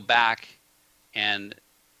not go back and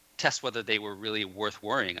test whether they were really worth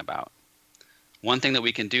worrying about? One thing that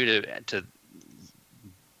we can do to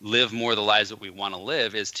live more the lives that we want to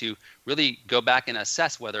live is to really go back and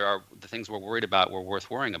assess whether the things we're worried about were worth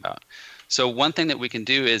worrying about. So one thing that we can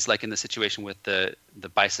do is, like in the situation with the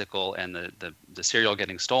bicycle and the cereal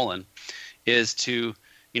getting stolen, is to,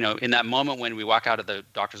 in that moment when we walk out of the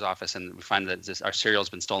doctor's office and we find that our cereal's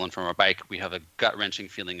been stolen from our bike, we have a gut-wrenching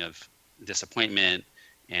feeling of disappointment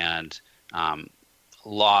and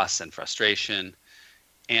loss and frustration,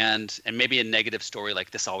 and maybe a negative story like,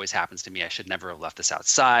 this always happens to me, I should never have left this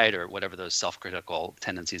outside, or whatever those self-critical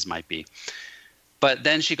tendencies might be. But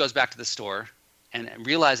then she goes back to the store and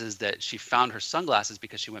realizes that she found her sunglasses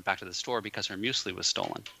because she went back to the store because her muesli was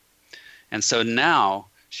stolen. And so now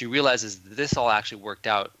she realizes that this all actually worked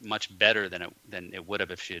out much better than it would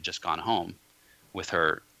have if she had just gone home with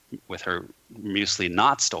her muesli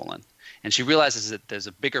not stolen. And she realizes that there's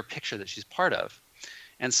a bigger picture that she's part of.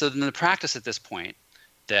 And so then the practice at this point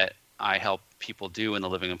that I help people do in the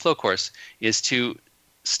Living in Flow course is to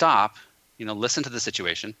stop, listen to the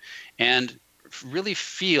situation and really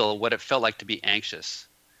feel what it felt like to be anxious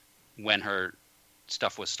when her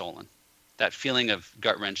stuff was stolen. That feeling of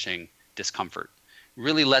gut-wrenching discomfort.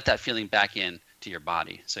 Really let that feeling back in to your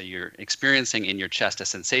body. So you're experiencing in your chest a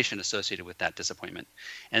sensation associated with that disappointment.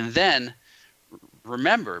 And then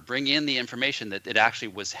bring in the information that it actually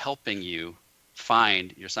was helping you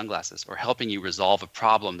find your sunglasses or helping you resolve a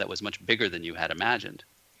problem that was much bigger than you had imagined.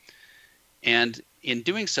 And in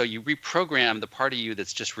doing so, you reprogram the part of you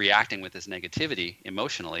that's just reacting with this negativity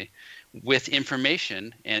emotionally with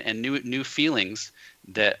information and new feelings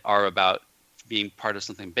that are about being part of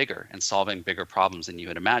something bigger and solving bigger problems than you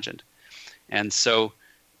had imagined. And so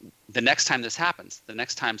the next time this happens, the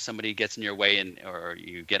next time somebody gets in your way or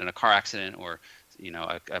you get in a car accident, or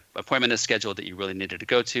a appointment is scheduled that you really needed to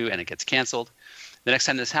go to and it gets canceled, the next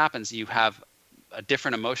time this happens, you have a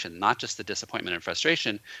different emotion, not just the disappointment and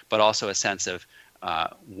frustration, but also a sense of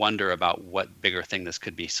wonder about what bigger thing this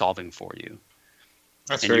could be solving for you.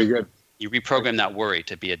 That's very good. You reprogram that worry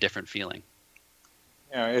to be a different feeling.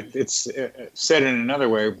 Yeah, it's said in another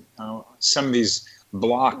way, some of these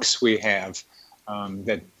blocks we have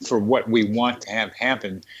that for what we want to have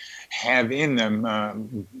happen have in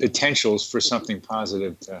them potentials for something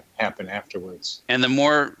positive to happen afterwards. And the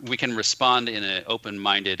more we can respond in an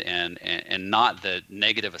open-minded and not the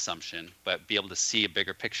negative assumption, but be able to see a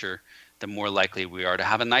bigger picture, the more likely we are to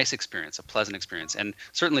have a nice experience, a pleasant experience. And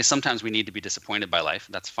certainly sometimes we need to be disappointed by life.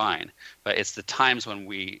 That's fine. But it's the times when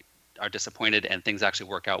we are disappointed and things actually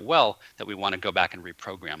work out well that we want to go back and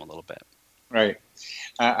reprogram a little bit. Right.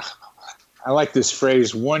 I like this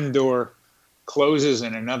phrase, one door closes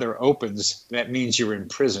and another opens. That means you're in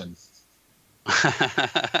prison.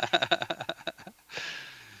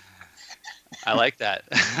 I like that.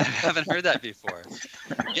 I haven't heard that before.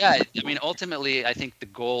 Yeah, I mean, ultimately, I think the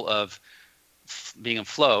goal of being in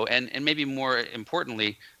flow, and maybe more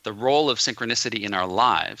importantly, the role of synchronicity in our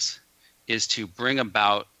lives is to bring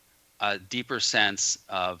about a deeper sense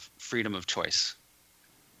of freedom of choice.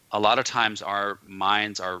 A lot of times our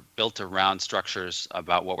minds are built around structures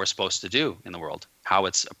about what we're supposed to do in the world, how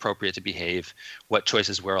it's appropriate to behave, what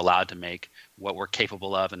choices we're allowed to make, what we're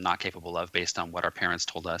capable of and not capable of based on what our parents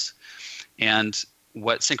told us. And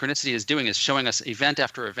what synchronicity is doing is showing us event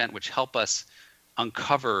after event which help us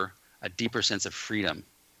uncover a deeper sense of freedom,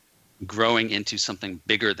 growing into something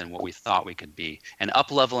bigger than what we thought we could be, and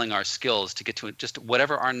up-leveling our skills to get to just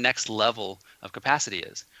whatever our next level of capacity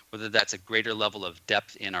is, whether that's a greater level of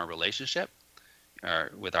depth in our relationship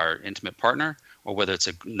or with our intimate partner, or whether it's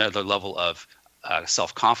another level of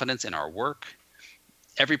self-confidence in our work.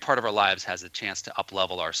 Every part of our lives has a chance to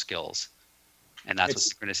up-level our skills, and that's what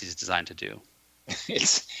synchronicity is designed to do.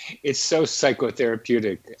 It's so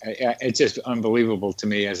psychotherapeutic. It's just unbelievable to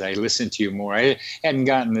me as I listen to you more. I hadn't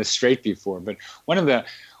gotten this straight before, but one of the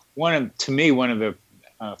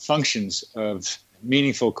functions of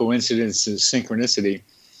meaningful coincidences, synchronicity,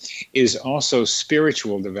 is also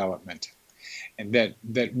spiritual development, and that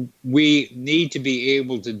we need to be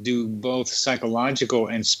able to do both psychological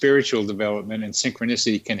and spiritual development, and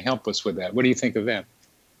synchronicity can help us with that. What do you think of that?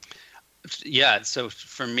 Yeah, so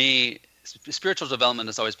for me, spiritual development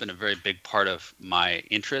has always been a very big part of my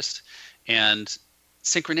interest. And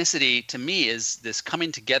synchronicity to me is this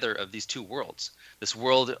coming together of these two worlds, this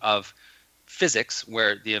world of physics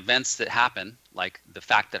where the events that happen, like the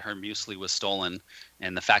fact that her muesli was stolen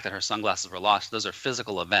and the fact that her sunglasses were lost, those are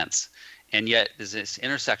physical events. And yet there's this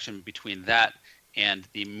intersection between that and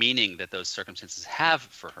the meaning that those circumstances have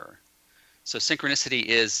for her. So synchronicity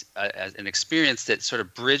is an experience that sort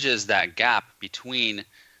of bridges that gap between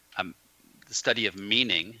the study of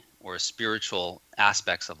meaning or spiritual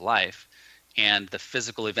aspects of life and the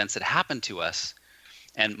physical events that happen to us.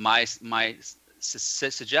 And my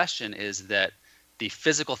suggestion is that the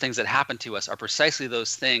physical things that happen to us are precisely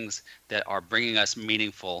those things that are bringing us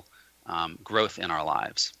meaningful growth in our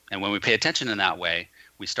lives. And when we pay attention in that way,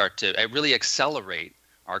 we start to really accelerate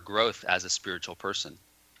our growth as a spiritual person.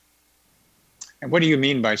 And what do you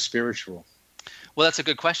mean by spiritual? Well, that's a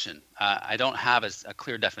good question. I don't have a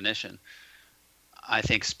clear definition. I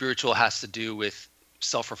think spiritual has to do with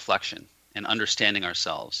self-reflection and understanding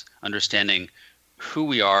ourselves, understanding who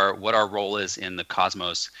we are, what our role is in the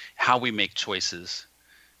cosmos, how we make choices,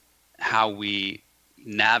 how we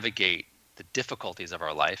navigate the difficulties of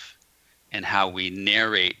our life, and how we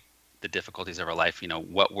narrate the difficulties of our life,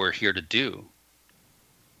 what we're here to do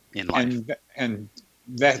in life. And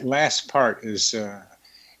that last part is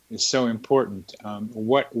so important,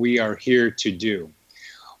 what we are here to do.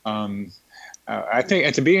 I think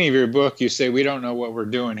at the beginning of your book, you say, we don't know what we're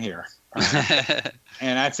doing here.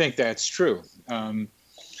 And I think that's true.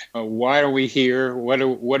 Why are we here?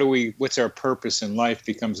 What's our purpose in life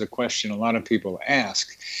becomes a question a lot of people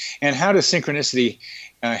ask. And how does synchronicity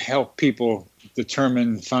help people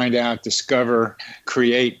determine, find out, discover,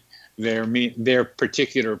 create their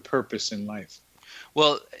particular purpose in life?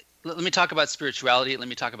 Well, let me talk about spirituality. Let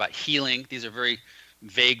me talk about healing. These are very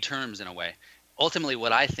vague terms in a way. Ultimately,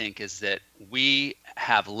 what I think is that we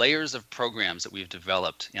have layers of programs that we've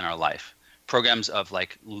developed in our life, programs of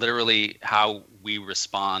like literally how we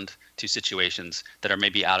respond to situations that are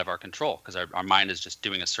maybe out of our control because our mind is just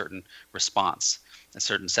doing a certain response, a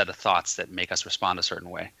certain set of thoughts that make us respond a certain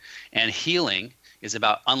way. And healing is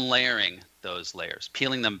about unlayering those layers,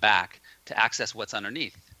 peeling them back to access what's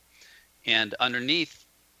underneath. And underneath,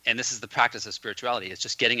 and this is the practice of spirituality, it's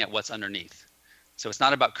just getting at what's underneath. So it's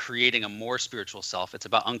not about creating a more spiritual self. It's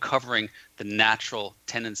about uncovering the natural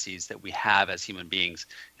tendencies that we have as human beings,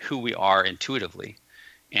 who we are intuitively.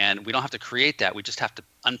 And we don't have to create that. We just have to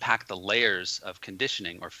unpack the layers of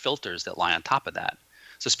conditioning or filters that lie on top of that.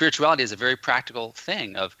 So spirituality is a very practical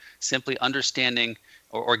thing of simply understanding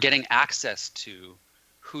or getting access to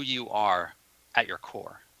who you are at your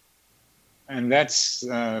core. And that's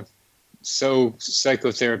so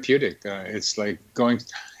psychotherapeutic. It's like going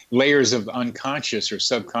layers of unconscious or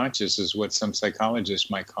subconscious is what some psychologists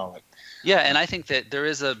might call it. Yeah, and I think that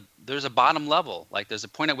there's a bottom level. Like there's a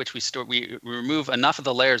point at which we remove enough of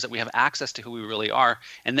the layers that we have access to who we really are,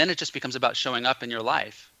 and then it just becomes about showing up in your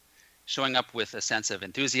life, showing up with a sense of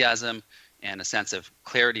enthusiasm and a sense of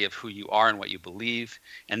clarity of who you are and what you believe.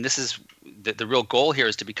 And this is the real goal here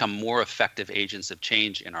is to become more effective agents of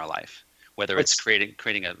change in our life, whether it's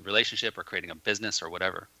creating a relationship or creating a business or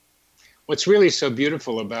whatever. What's really so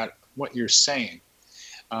beautiful about what you're saying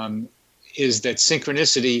is that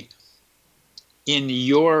synchronicity, in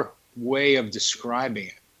your way of describing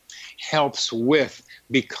it, helps with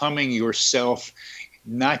becoming yourself,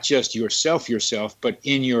 not just yourself, but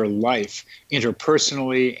in your life,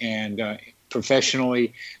 interpersonally and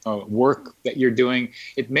professionally, work that you're doing.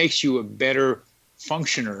 It makes you a better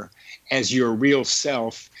functioner as your real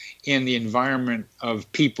self in the environment of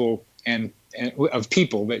people and of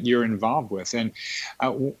people that you're involved with. And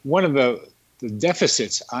one of the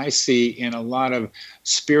deficits I see in a lot of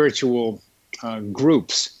spiritual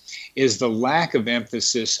groups is the lack of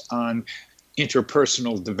emphasis on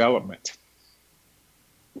interpersonal development.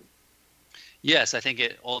 Yes, I think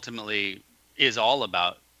it ultimately is all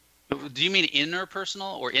about. Do you mean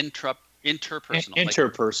interpersonal or interpersonal?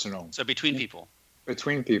 Interpersonal. So between people.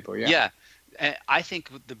 Between people, yeah. Yeah. I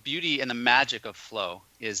think the beauty and the magic of flow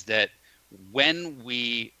is that when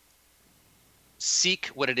we seek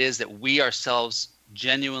what it is that we ourselves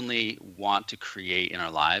genuinely want to create in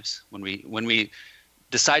our lives, when we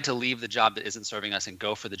decide to leave the job that isn't serving us and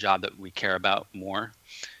go for the job that we care about more,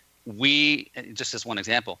 we, just as one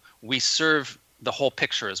example, we serve the whole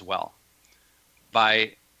picture as well.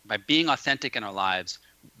 By being authentic in our lives,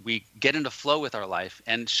 we get into flow with our life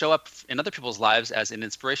and show up in other people's lives as an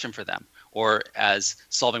inspiration for them or as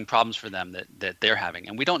solving problems for them that they're having.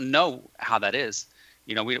 And we don't know how that is.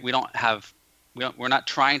 You know, we're not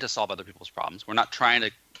trying to solve other people's problems. We're not trying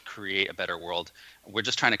to create a better world. We're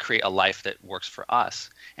just trying to create a life that works for us.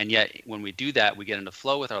 And yet when we do that, we get into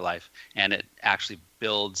flow with our life, and it actually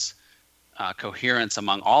builds coherence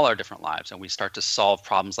among all our different lives. And we start to solve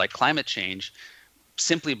problems like climate change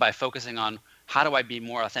simply by focusing on how do I be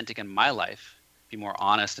more authentic in my life, be more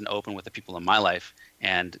honest and open with the people in my life,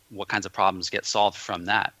 and what kinds of problems get solved from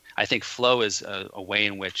that. I think flow is a way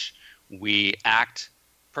in which we act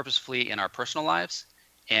purposefully in our personal lives,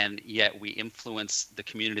 and yet we influence the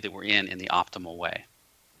community that we're in the optimal way.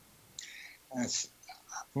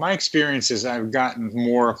 My experience is I've gotten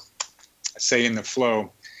more, say, in the flow,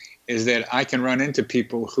 is that I can run into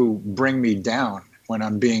people who bring me down when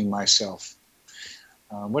I'm being myself.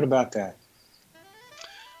 What about that?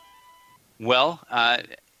 Well, I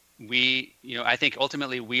think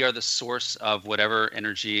ultimately we are the source of whatever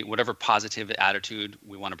energy, whatever positive attitude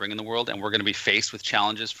we want to bring in the world, and we're going to be faced with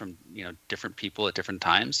challenges from different people at different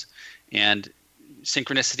times. And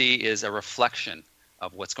synchronicity is a reflection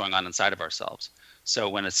of what's going on inside of ourselves. So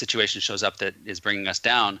when a situation shows up that is bringing us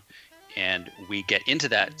down, and we get into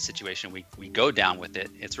that situation, we go down with it.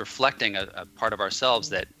 It's reflecting a part of ourselves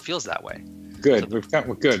that feels that way. Good.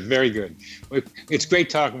 Good. Very good. It's great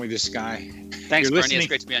talking with this guy. Thanks, Bernie. It's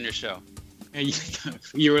great to be on your show.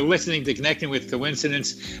 You were listening to Connecting with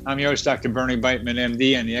Coincidence. I'm your host, Dr. Bernie Beitman,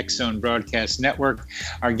 MD, on the X-Zone Broadcast Network.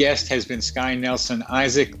 Our guest has been Sky Nelson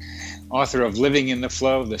Isaac, author of Living in the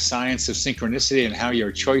Flow, The Science of Synchronicity and How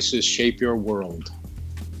Your Choices Shape Your World.